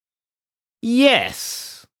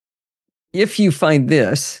 Yes. If you find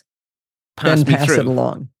this, then pass it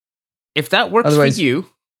along. If that works for you,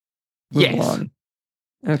 yes. Along.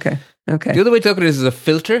 Okay. The other way to look at it is as a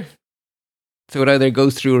filter. So it either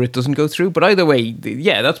goes through or it doesn't go through. But either way,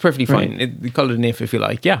 yeah, that's perfectly fine. Right. We call it an if you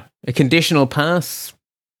like. Yeah. A conditional pass.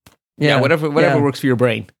 Yeah, whatever works for your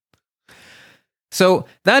brain. So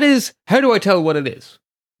that is, how do I tell what it is?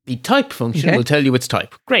 The type function will tell you its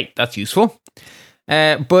type. Great, that's useful.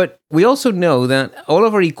 But we also know that all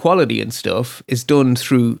of our equality and stuff is done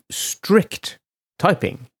through strict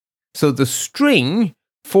typing. So the string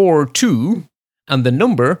 42 and the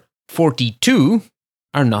number 42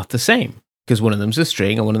 are not the same, because one of them's a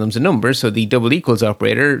string and one of them's a number, so the double equals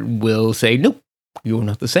operator will say, nope, you're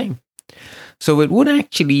not the same. So it would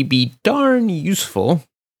actually be darn useful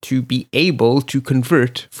to be able to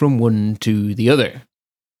convert from one to the other.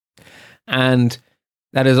 And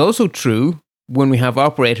that is also true when we have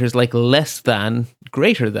operators like less than,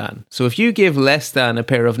 greater than. So if you give less than a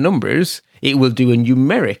pair of numbers, it will do a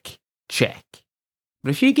numeric check. But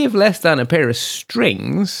if you give less than a pair of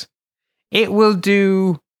strings, it will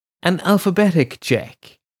do an alphabetic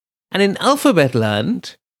check. And in alphabet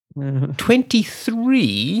land,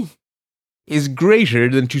 23 is greater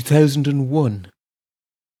than 2001.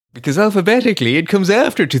 Because alphabetically, it comes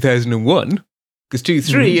after 2001, because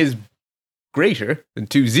 23 is greater than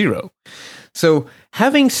 20. So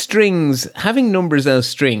having strings, having numbers as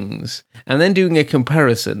strings, and then doing a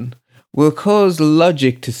comparison will cause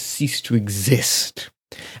logic to cease to exist.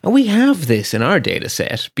 And we have this in our data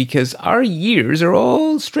set because our years are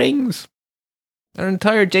all strings. Our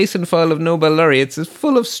entire JSON file of Nobel laureates is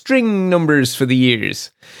full of string numbers for the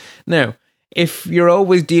years. Now, if you're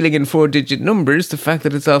always dealing in 4-digit numbers, the fact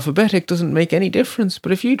that it's alphabetic doesn't make any difference.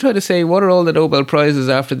 But if you try to say, what are all the Nobel Prizes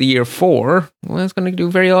after the year 4? Well, it's going to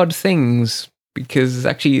do very odd things, because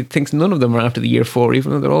actually it thinks none of them are after the year 4,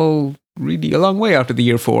 even though they're all really a long way after the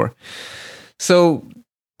year 4. So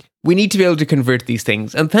we need to be able to convert these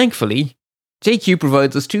things. And thankfully, JQ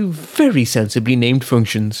provides us two very sensibly named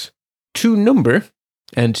functions, toNumber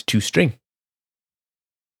and toString.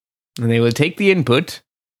 And they will take the input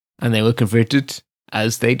and they will convert it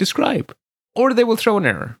as they describe. Or they will throw an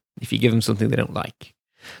error if you give them something they don't like.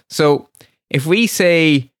 So if we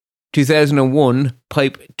say 2001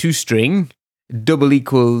 pipe toString double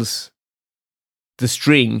equals the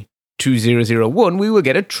string 2001, we will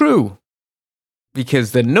get it true.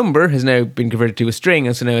 Because the number has now been converted to a string,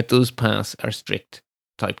 and so now it does pass our strict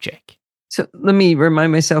type check. So let me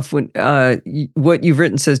remind myself, when what you've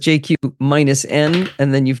written says JQ minus n,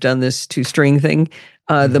 and then you've done this toString thing.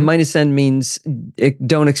 The minus n means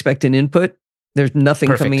don't expect an input. There's nothing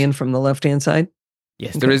coming in from the left-hand side.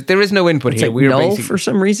 Yes, okay. There is no input it's here. Like we are null for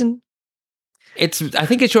some reason. I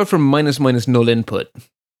think it's short for minus null input.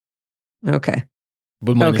 Okay,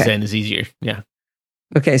 but minus n is easier. Yeah.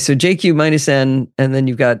 Okay, so JQ minus n, and then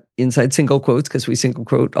you've got inside single quotes, because we single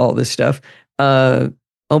quote all this stuff.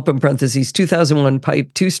 Open parentheses 2001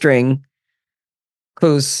 pipe toString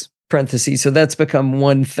close parentheses. So that's become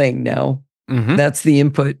one thing now. That's the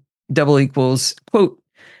input. Double equals quote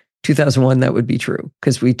 2001. That would be true,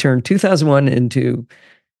 because we turned 2001 into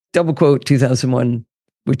double quote 2001,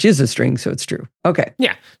 which is a string, so it's true. Okay.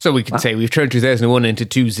 Yeah. So we can say we've turned 2001 into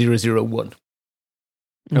 2001.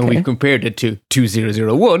 And we've compared it to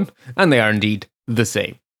 2001, and they are indeed the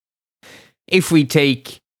same. If we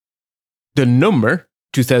take the number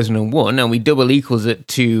 2001 and we double equals it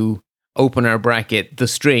to open our bracket, the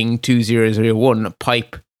string 2001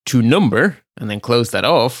 pipe toNumber, and then close that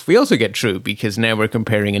off, we also get true, because now we're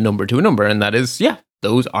comparing a number to a number, and that is,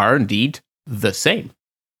 those are indeed the same.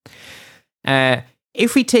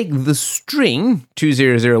 If we take the string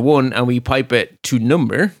 2001 and we pipe it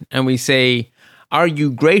toNumber, and we say, are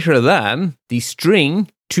you greater than the string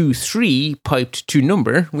 23 piped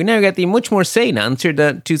toNumber? We now get the much more sane answer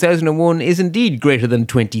that 2001 is indeed greater than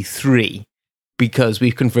 23, because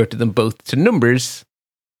we've converted them both to numbers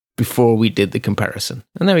before we did the comparison.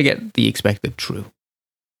 And then we get the expected true.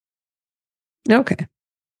 Okay.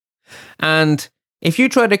 And if you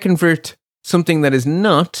try to convert something that is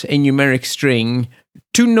not a numeric string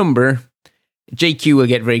to number, JQ will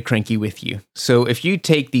get very cranky with you. So if you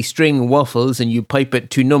take the string waffles and you pipe it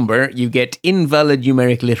toNumber, you get invalid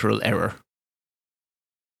numeric literal error.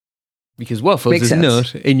 Because waffles is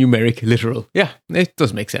not a numeric literal. Yeah, it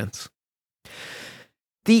does make sense.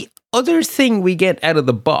 The other thing we get out of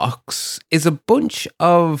the box is a bunch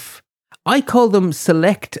of, I call them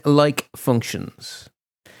select-like functions.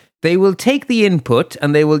 They will take the input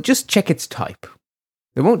and they will just check its type.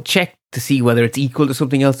 They won't check to see whether it's equal to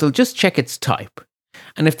something else. They'll just check its type.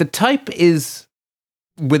 And if the type is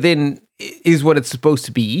what it's supposed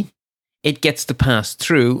to be, it gets to pass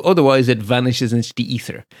through. Otherwise, it vanishes into the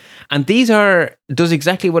ether. And does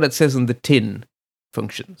exactly what it says on the tin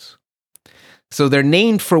functions. So they're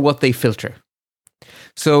named for what they filter.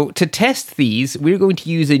 So to test these, we're going to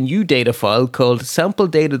use a new data file called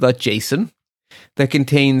sampledata.json that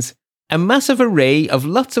contains a massive array of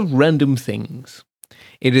lots of random things.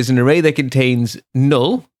 It is an array that contains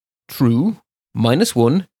null, true,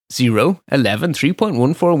 -1, 0, 11,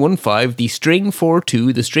 3.1415, the string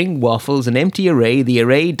 42, the string waffles, an empty array, the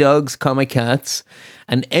array dogs, comma cats,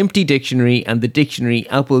 an empty dictionary, and the dictionary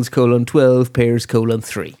apples, 12, pears,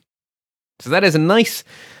 3. So that is a nice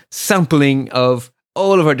sampling of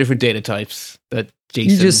all of our different data types that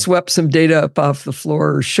Jason... You just swept some data up off the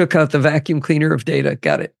floor or shook out the vacuum cleaner of data.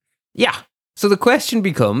 Got it. Yeah. So the question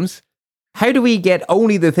becomes, how do we get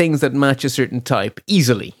only the things that match a certain type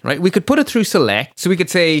easily, right? We could put it through select. So we could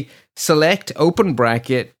say select open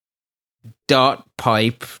bracket dot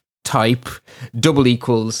pipe type double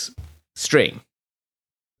equals string.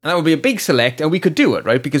 And that would be a big select, and we could do it,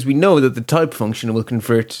 right? Because we know that the type function will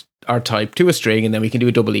convert our type to a string, and then we can do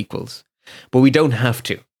a double equals. But we don't have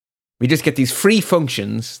to. We just get these free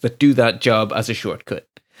functions that do that job as a shortcut.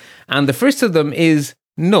 And the first of them is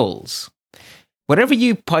nulls. Whatever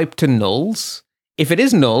you pipe to nulls, if it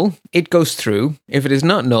is null, it goes through. If it is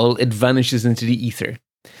not null, it vanishes into the ether.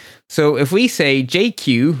 So if we say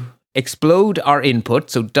JQ, explode our input,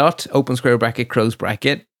 so dot, open square bracket, close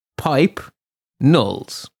bracket, pipe,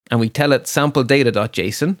 nulls, and we tell it sample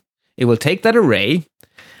data.json, it will take that array,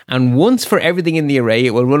 and once for everything in the array,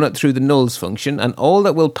 it will run it through the nulls function, and all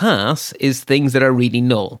that will pass is things that are really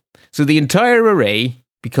null. So the entire array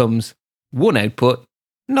becomes one output,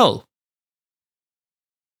 null.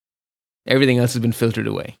 Everything else has been filtered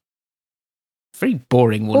away. Very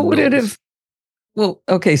boring one. What would it have? Well,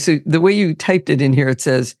 okay, so the way you typed it in here, it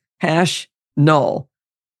says hash null.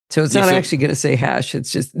 So it's not actually going to say hash.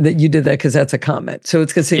 It's just that you did that because that's a comment. So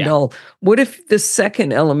it's going to say null. What if the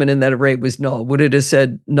second element in that array was null? Would it have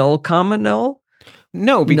said null, comma, null?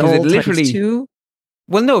 No, because null it literally... times 2?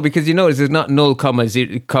 Well, no, because you notice it's not null, comma,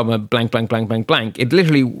 0, comma, blank, blank, blank, blank, blank. It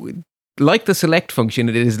literally, like the select function,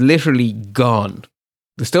 it is literally gone.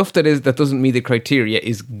 The stuff that doesn't meet the criteria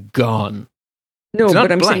is gone. No, it's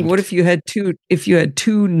but I'm blanked. saying, what if you had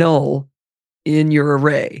two null in your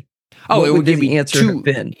array? Oh, it would give the me answer two. Have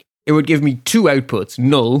been? It would give me two outputs: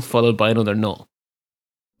 null followed by another null.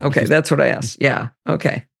 Okay, that's what I asked. Yeah.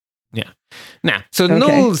 Okay. Yeah. Now, so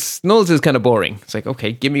nulls is kind of boring. It's like,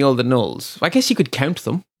 okay, give me all the nulls. I guess you could count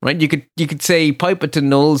them, right? You could say pipe it to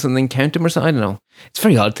nulls and then count them or something. I don't know. It's a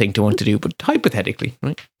very odd thing to want to do, but hypothetically,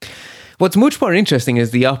 right? What's much more interesting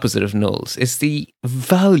is the opposite of nulls. It's the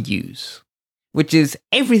values, which is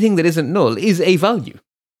everything that isn't null is a value.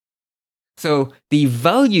 So the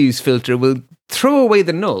values filter will throw away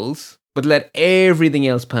the nulls, but let everything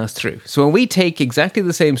else pass through. So when we take exactly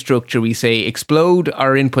the same structure, we say explode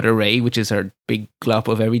our input array, which is our big glop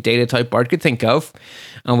of every data type Bart could think of,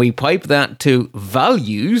 and we pipe that to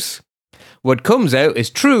values, what comes out is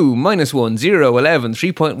true, -1, 0, 11,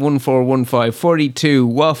 3.1415, 42,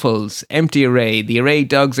 waffles, empty array, the array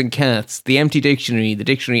dogs and cats, the empty dictionary, the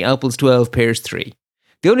dictionary apples 12, pears 3.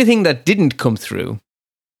 The only thing that didn't come through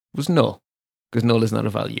was null, because null is not a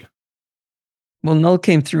value. Well, null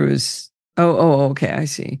came through as okay, I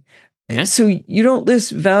see. Yeah. So you don't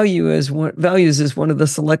list values as one of the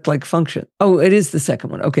select like function. Oh, it is the second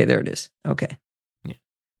one. Okay, there it is. Okay. Yeah.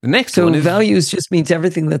 The next so one is values just means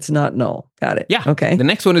everything that's not null. Got it. Yeah. Okay. The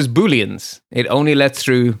next one is booleans. It only lets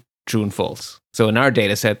through true and false. So in our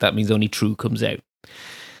data set, that means only true comes out.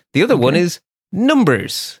 The other one is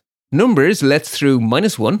numbers. Numbers lets through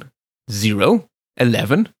 -1, 0,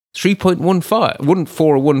 11,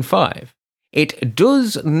 3.1415. It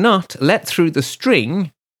does not let through the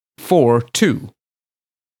string 42,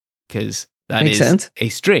 because that makes is sense. A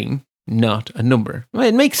string, not a number. Well,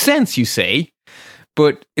 it makes sense, you say,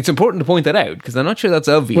 but it's important to point that out because I'm not sure that's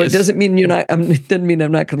obvious. Well, it doesn't mean it doesn't mean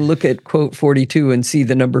I'm not going to look at quote 42 and see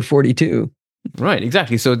the number 42. Right,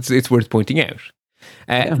 exactly. So it's worth pointing out.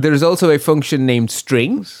 There's also a function named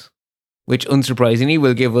strings, which unsurprisingly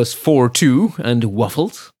will give us 42 and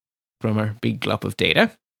waffles from our big glop of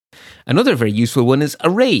data. Another very useful one is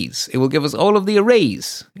arrays. It will give us all of the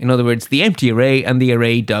arrays. In other words, the empty array and the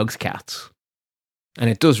array dogs, cats. And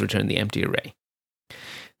it does return the empty array.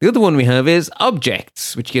 The other one we have is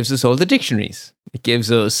objects, which gives us all the dictionaries. It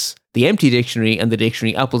gives us the empty dictionary and the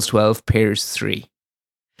dictionary apples 12, pears 3.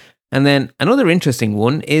 And then another interesting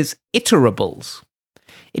one is iterables.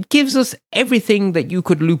 It gives us everything that you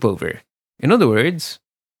could loop over. In other words,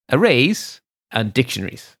 arrays and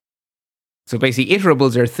dictionaries. So basically,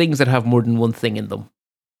 iterables are things that have more than one thing in them.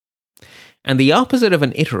 And the opposite of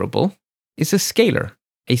an iterable is a scalar.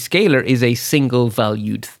 A scalar is a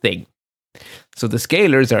single-valued thing. So the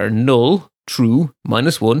scalars are null, true,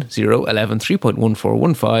 -1, 0, 11,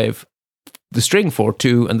 3.1415, the string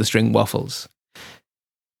 42, and the string waffles.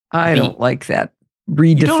 I don't like that.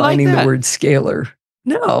 Redefining the word scalar.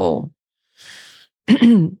 No.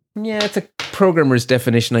 Yeah, it's a programmer's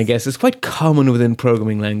definition, I guess. It's quite common within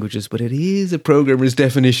programming languages, but it is a programmer's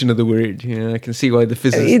definition of the word. I can see why the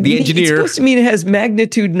engineer... It's supposed to mean it has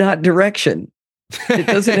magnitude, not direction. It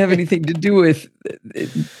doesn't have anything to do with...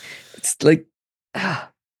 It's like... I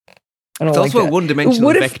don't it's like also that. a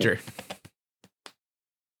one-dimensional vector.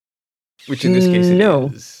 Which in this case it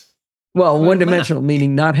is. Well, one-dimensional,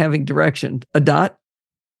 meaning not having direction. A dot?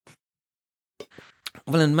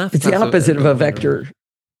 Well, in math... It's the opposite of a vector.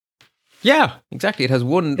 Yeah, exactly. It has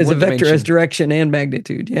one As a vector dimension. has direction and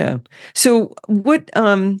magnitude, yeah. So what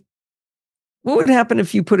would happen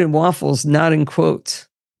if you put in waffles not in quotes?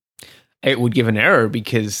 It would give an error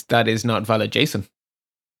because that is not valid JSON.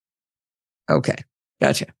 Okay,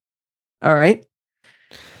 gotcha. All right.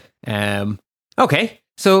 Okay.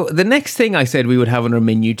 So the next thing I said we would have on our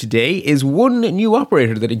menu today is one new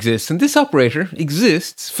operator that exists. And this operator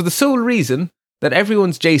exists for the sole reason that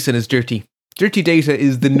everyone's JSON is dirty. Dirty data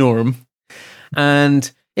is the norm. And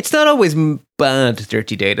it's not always bad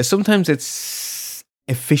dirty data. Sometimes it's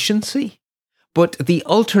efficiency. But the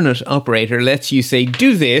alternate operator lets you say,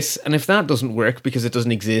 do this. And if that doesn't work because it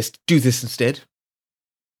doesn't exist, do this instead.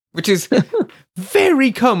 Which is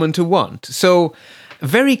very common to want. So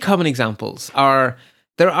very common examples are,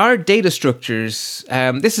 there are data structures.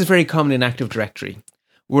 This is very common in Active Directory,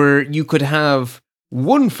 where you could have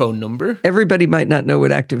one phone number. Everybody might not know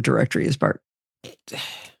what Active Directory is, Bart.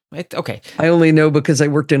 Okay. I only know because I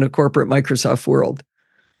worked in a corporate Microsoft world.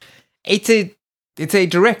 It's a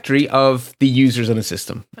directory of the users on a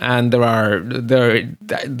system, and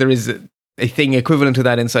there is a thing equivalent to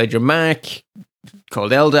that inside your Mac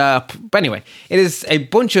called LDAP. But anyway, it is a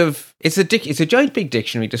bunch of it's a giant big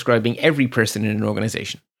dictionary describing every person in an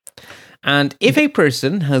organization. And if a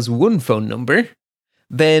person has one phone number,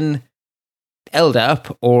 then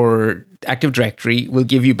LDAP or Active Directory will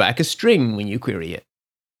give you back a string when you query it.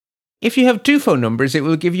 If you have two phone numbers, it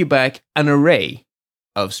will give you back an array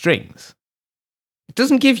of strings. It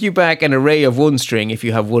doesn't give you back an array of one string if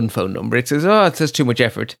you have one phone number. It says, that's too much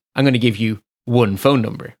effort. I'm going to give you one phone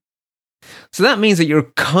number. So that means that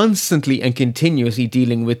you're constantly and continuously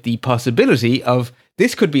dealing with the possibility of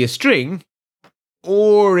this could be a string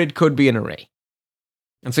or it could be an array.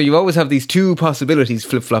 And so you always have these two possibilities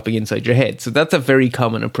flip-flopping inside your head. So that's a very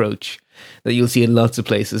common approach that you'll see in lots of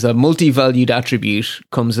places. A multi-valued attribute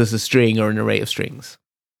comes as a string or an array of strings.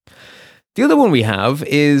 The other one we have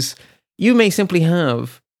is you may simply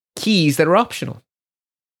have keys that are optional.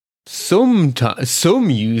 Some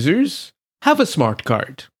users have a smart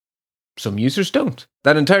card. Some users don't.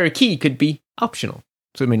 That entire key could be optional,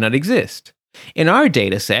 so it may not exist. In our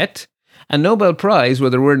data set, a Nobel Prize where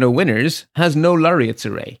there were no winners has no laureates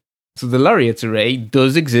array. So the laureates array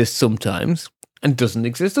does exist sometimes and doesn't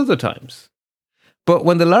exist other times. But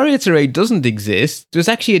when the laureates array doesn't exist, there's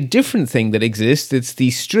actually a different thing that exists. It's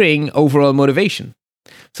the string overall motivation.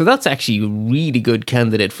 So that's actually a really good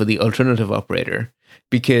candidate for the alternative operator,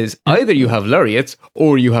 because either you have laureates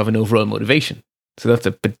or you have an overall motivation. So that's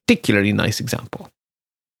a particularly nice example.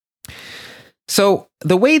 So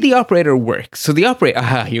the way the operator works, so the operator,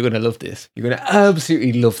 you're going to love this. You're going to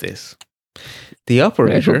absolutely love this. The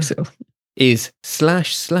operator is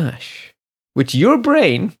 // which your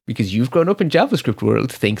brain, because you've grown up in JavaScript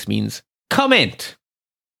world, thinks means comment.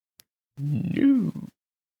 No.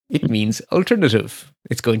 It means alternative.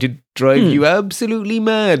 It's going to drive you absolutely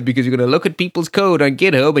mad because you're going to look at people's code on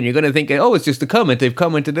GitHub and you're going to think, it's just a comment. They've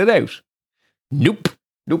commented it out. Nope.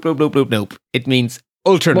 Nope. It means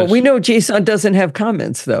alternative. Well, we know JSON doesn't have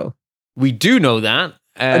comments, though. We do know that.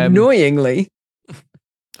 Annoyingly.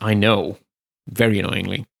 I know. Very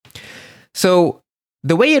annoyingly. So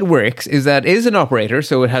the way it works is that it is an operator,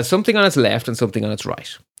 so it has something on its left and something on its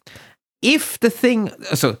right.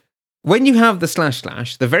 When you have the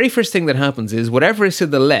 // the very first thing that happens is whatever is to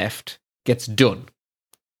the left gets done.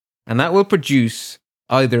 And that will produce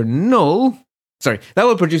either that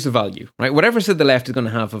will produce a value, right? Whatever's to the left is going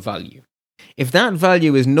to have a value. If that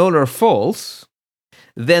value is null or false,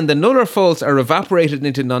 then the null or false are evaporated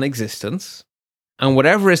into non-existence, and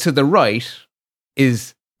whatever is to the right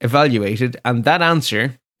is evaluated, and that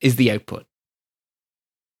answer is the output.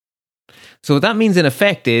 So what that means in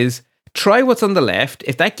effect is, try what's on the left.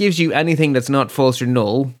 If that gives you anything that's not false or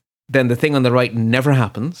null, then the thing on the right never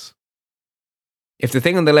happens. If the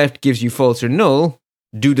thing on the left gives you false or null,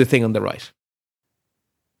 do the thing on the right.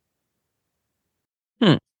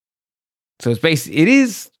 So it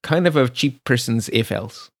is kind of a cheap person's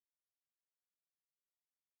if-else.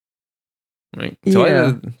 Right? So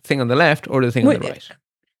either the thing on the left or the thing on the right.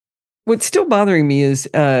 What's still bothering me is,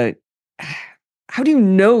 how do you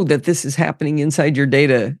know that this is happening inside your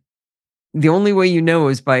data? The only way you know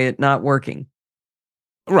is by it not working.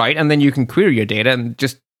 Right, and then you can query your data and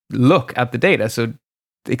just look at the data. So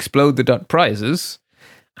explode the dot prizes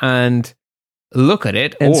and look at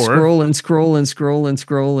it, and or scroll and scroll and scroll and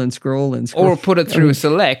scroll and scroll and scroll. Or put it through a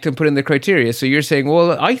select and put in the criteria. So you're saying,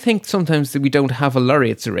 well, I think sometimes that we don't have a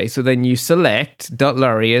laureates array. So then you select dot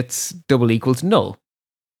laureates double equals null.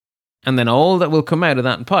 And then all that will come out of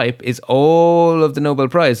that pipe is all of the Nobel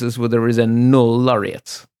Prizes where there is a null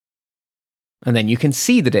laureates. And then you can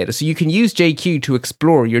see the data. So you can use JQ to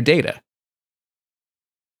explore your data.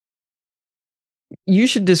 You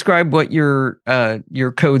should describe what your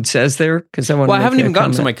code says there, because I want. Well, I haven't even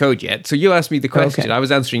gotten to my code yet. So you asked me the question. Okay. I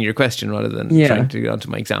was answering your question rather than trying to get onto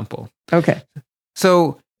my example. Okay.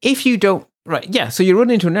 So if you don't, so you run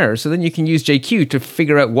into an error. So then you can use JQ to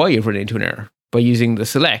figure out why you've run into an error by using the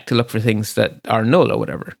select to look for things that are null or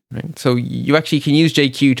whatever. Right? So you actually can use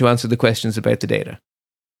JQ to answer the questions about the data.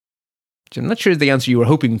 Which I'm not sure is the answer you were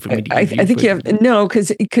hoping for me to give you. I think you have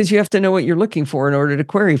because you have to know what you're looking for in order to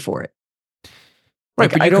query for it. Right,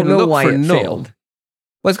 but I don't know why it failed.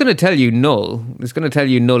 Well, it's going to tell you null. It's going to tell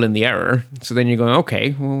you null in the error. So then you're going,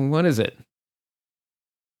 okay, well, what is it?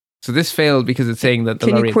 So this failed because it's saying that the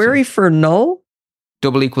Can you query for null?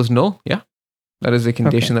 Double equals null, yeah. That is a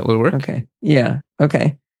condition that will work. Okay, yeah,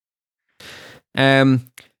 okay.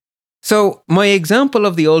 So my example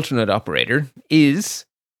of the alternate operator is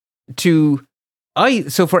so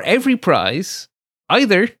for every prize,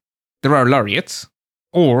 either there are laureates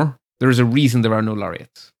or there is a reason there are no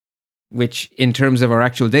laureates, which in terms of our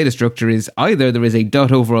actual data structure is either there is a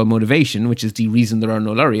dot overall motivation, which is the reason there are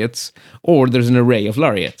no laureates, or there's an array of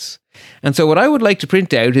laureates. And so what I would like to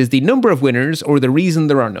print out is the number of winners or the reason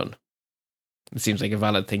there are none. It seems like a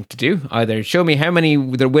valid thing to do. Either show me how many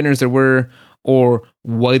winners there were or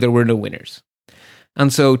why there were no winners.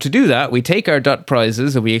 And so to do that, we take our dot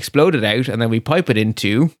prizes and we explode it out and then we pipe it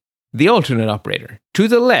into the alternate operator. To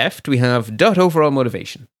the left, we have dot overall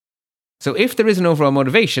motivation. So if there is an overall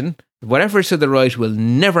motivation, whatever's to the right will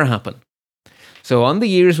never happen. So on the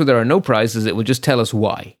years where there are no prizes, it will just tell us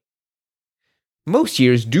why. Most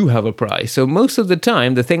years do have a prize, so most of the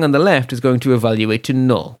time, the thing on the left is going to evaluate to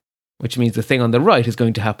null, which means the thing on the right is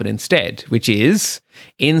going to happen instead, which is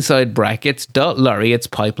inside brackets dot laureates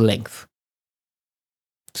pipe length.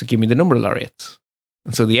 So give me the number of laureates.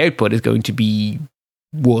 And so the output is going to be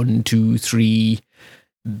 1, 2, 3.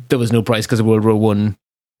 There was no prize because of World War I.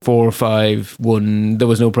 4, 5, 1. There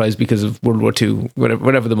was no prize because of World War II.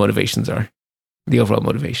 Whatever the motivations are, the overall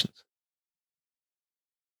motivations.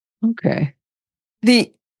 Okay.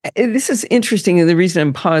 This is interesting, and the reason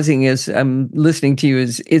I'm pausing is I'm listening to you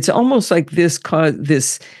is it's almost like this what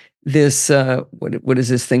is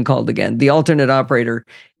this thing called again? The alternate operator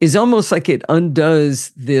is almost like it undoes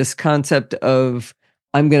this concept of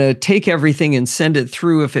I'm going to take everything and send it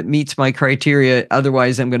through if it meets my criteria.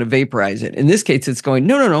 Otherwise, I'm going to vaporize it. In this case, it's going,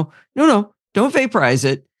 no, don't vaporize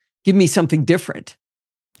it. Give me something different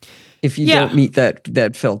if you don't meet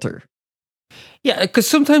that filter. Yeah, because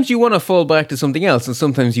sometimes you want to fall back to something else and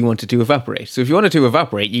sometimes you want it to evaporate. So if you want it to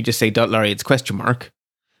evaporate, you just say dot laureates ?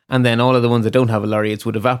 And then all of the ones that don't have a laureates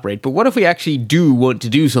would evaporate. But what if we actually do want to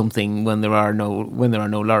do something when there are no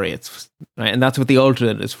laureates, right? And that's what the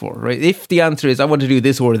alternate is for, right? If the answer is I want to do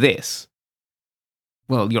this or this,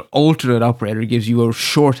 well, your alternate operator gives you a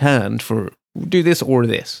shorthand for do this or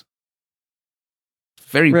this.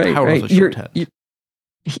 Very powerful shorthand.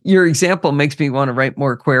 Your example makes me want to write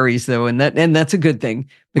more queries, though, and that's a good thing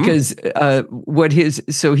because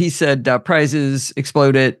he said prizes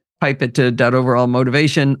explode it. Pipe it to dot overall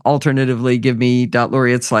motivation. Alternatively, give me dot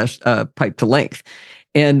laureate / pipe to length.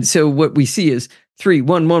 And so what we see is 3,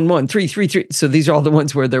 1, 1, 1, 3, 3, 3. So these are all the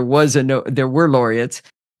ones where there were laureates.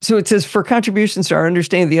 So it says for contributions to our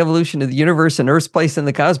understanding of the evolution of the universe and Earth's place in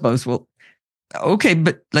the cosmos. Well, okay,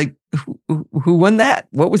 but like who won that?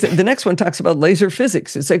 What was it? The next one talks about laser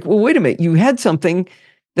physics. It's like, well, wait a minute. You had something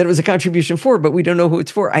that it was a contribution for, but we don't know who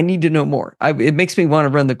it's for. I need to know more. It makes me want to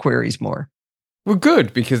run the queries more. Well,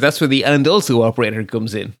 good, because that's where the and also operator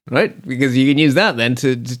comes in, right? Because you can use that then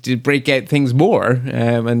to break out things more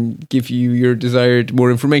and give you your desired more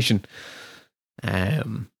information.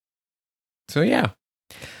 So, yeah.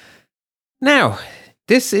 Now,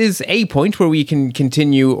 this is a point where we can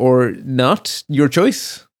continue or not, your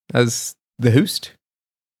choice as the host.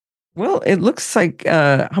 Well, it looks like,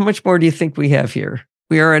 how much more do you think we have here?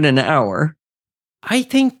 We are at an hour. I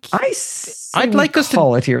think I'd like us to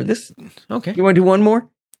call it here. This okay. You want to do one more?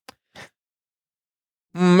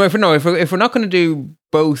 If we're not going to do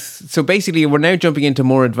both, so basically we're now jumping into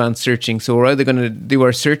more advanced searching. So we're either going to do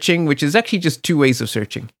our searching, which is actually just two ways of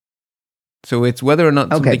searching. So it's whether or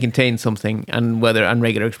not something contains something, and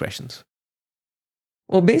regular expressions.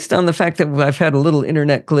 Well, based on the fact that I've had a little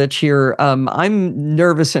internet glitch here, I'm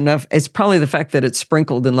nervous enough. It's probably the fact that it's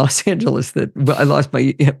sprinkled in Los Angeles that I lost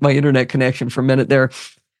my internet connection for a minute there,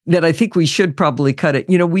 that I think we should probably cut it.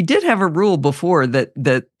 We did have a rule before that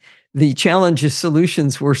the challenges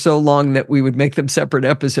solutions were so long that we would make them separate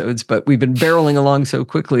episodes, but we've been barreling along so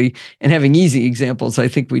quickly and having easy examples. I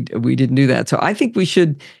think we didn't do that. So I think we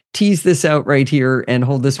should tease this out right here and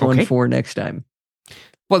hold this one for next time.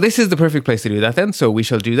 Well, this is the perfect place to do that then, so we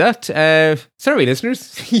shall do that. Sorry,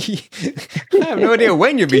 listeners. I have no idea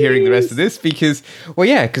when you'll be hearing the rest of this because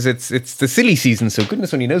it's the silly season, so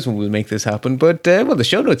goodness only knows when we'll make this happen. But, the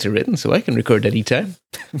show notes are written, so I can record anytime.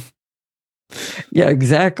 Yeah,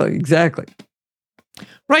 exactly.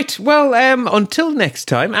 Right, well, until next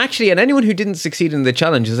time, actually, and anyone who didn't succeed in the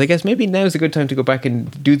challenges, I guess maybe now's a good time to go back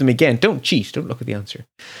and do them again. Don't cheat, don't look at the answer.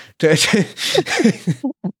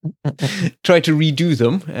 Try to redo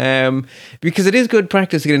them, because it is good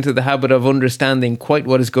practice to get into the habit of understanding quite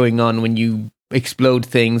what is going on when you explode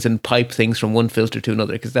things and pipe things from one filter to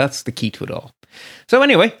another, because that's the key to it all. So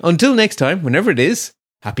anyway, until next time, whenever it is,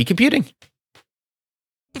 happy computing.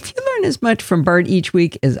 If you learn as much from Bart each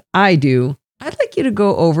week as I do, I'd like you to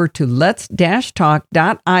go over to lets-talk.ie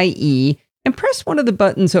and press one of the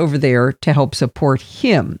buttons over there to help support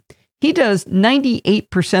him. He does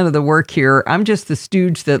 98% of the work here. I'm just the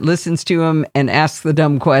stooge that listens to him and asks the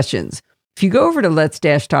dumb questions. If you go over to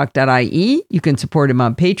lets-talk.ie, you can support him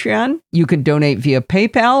on Patreon, you can donate via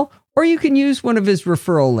PayPal, or you can use one of his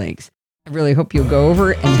referral links. I really hope you'll go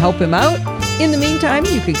over and help him out. In the meantime,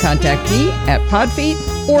 you can contact me at Podfeet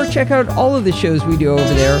or check out all of the shows we do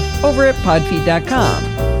over there over at podfeet.com.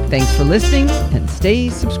 Thanks for listening and stay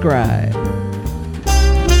subscribed.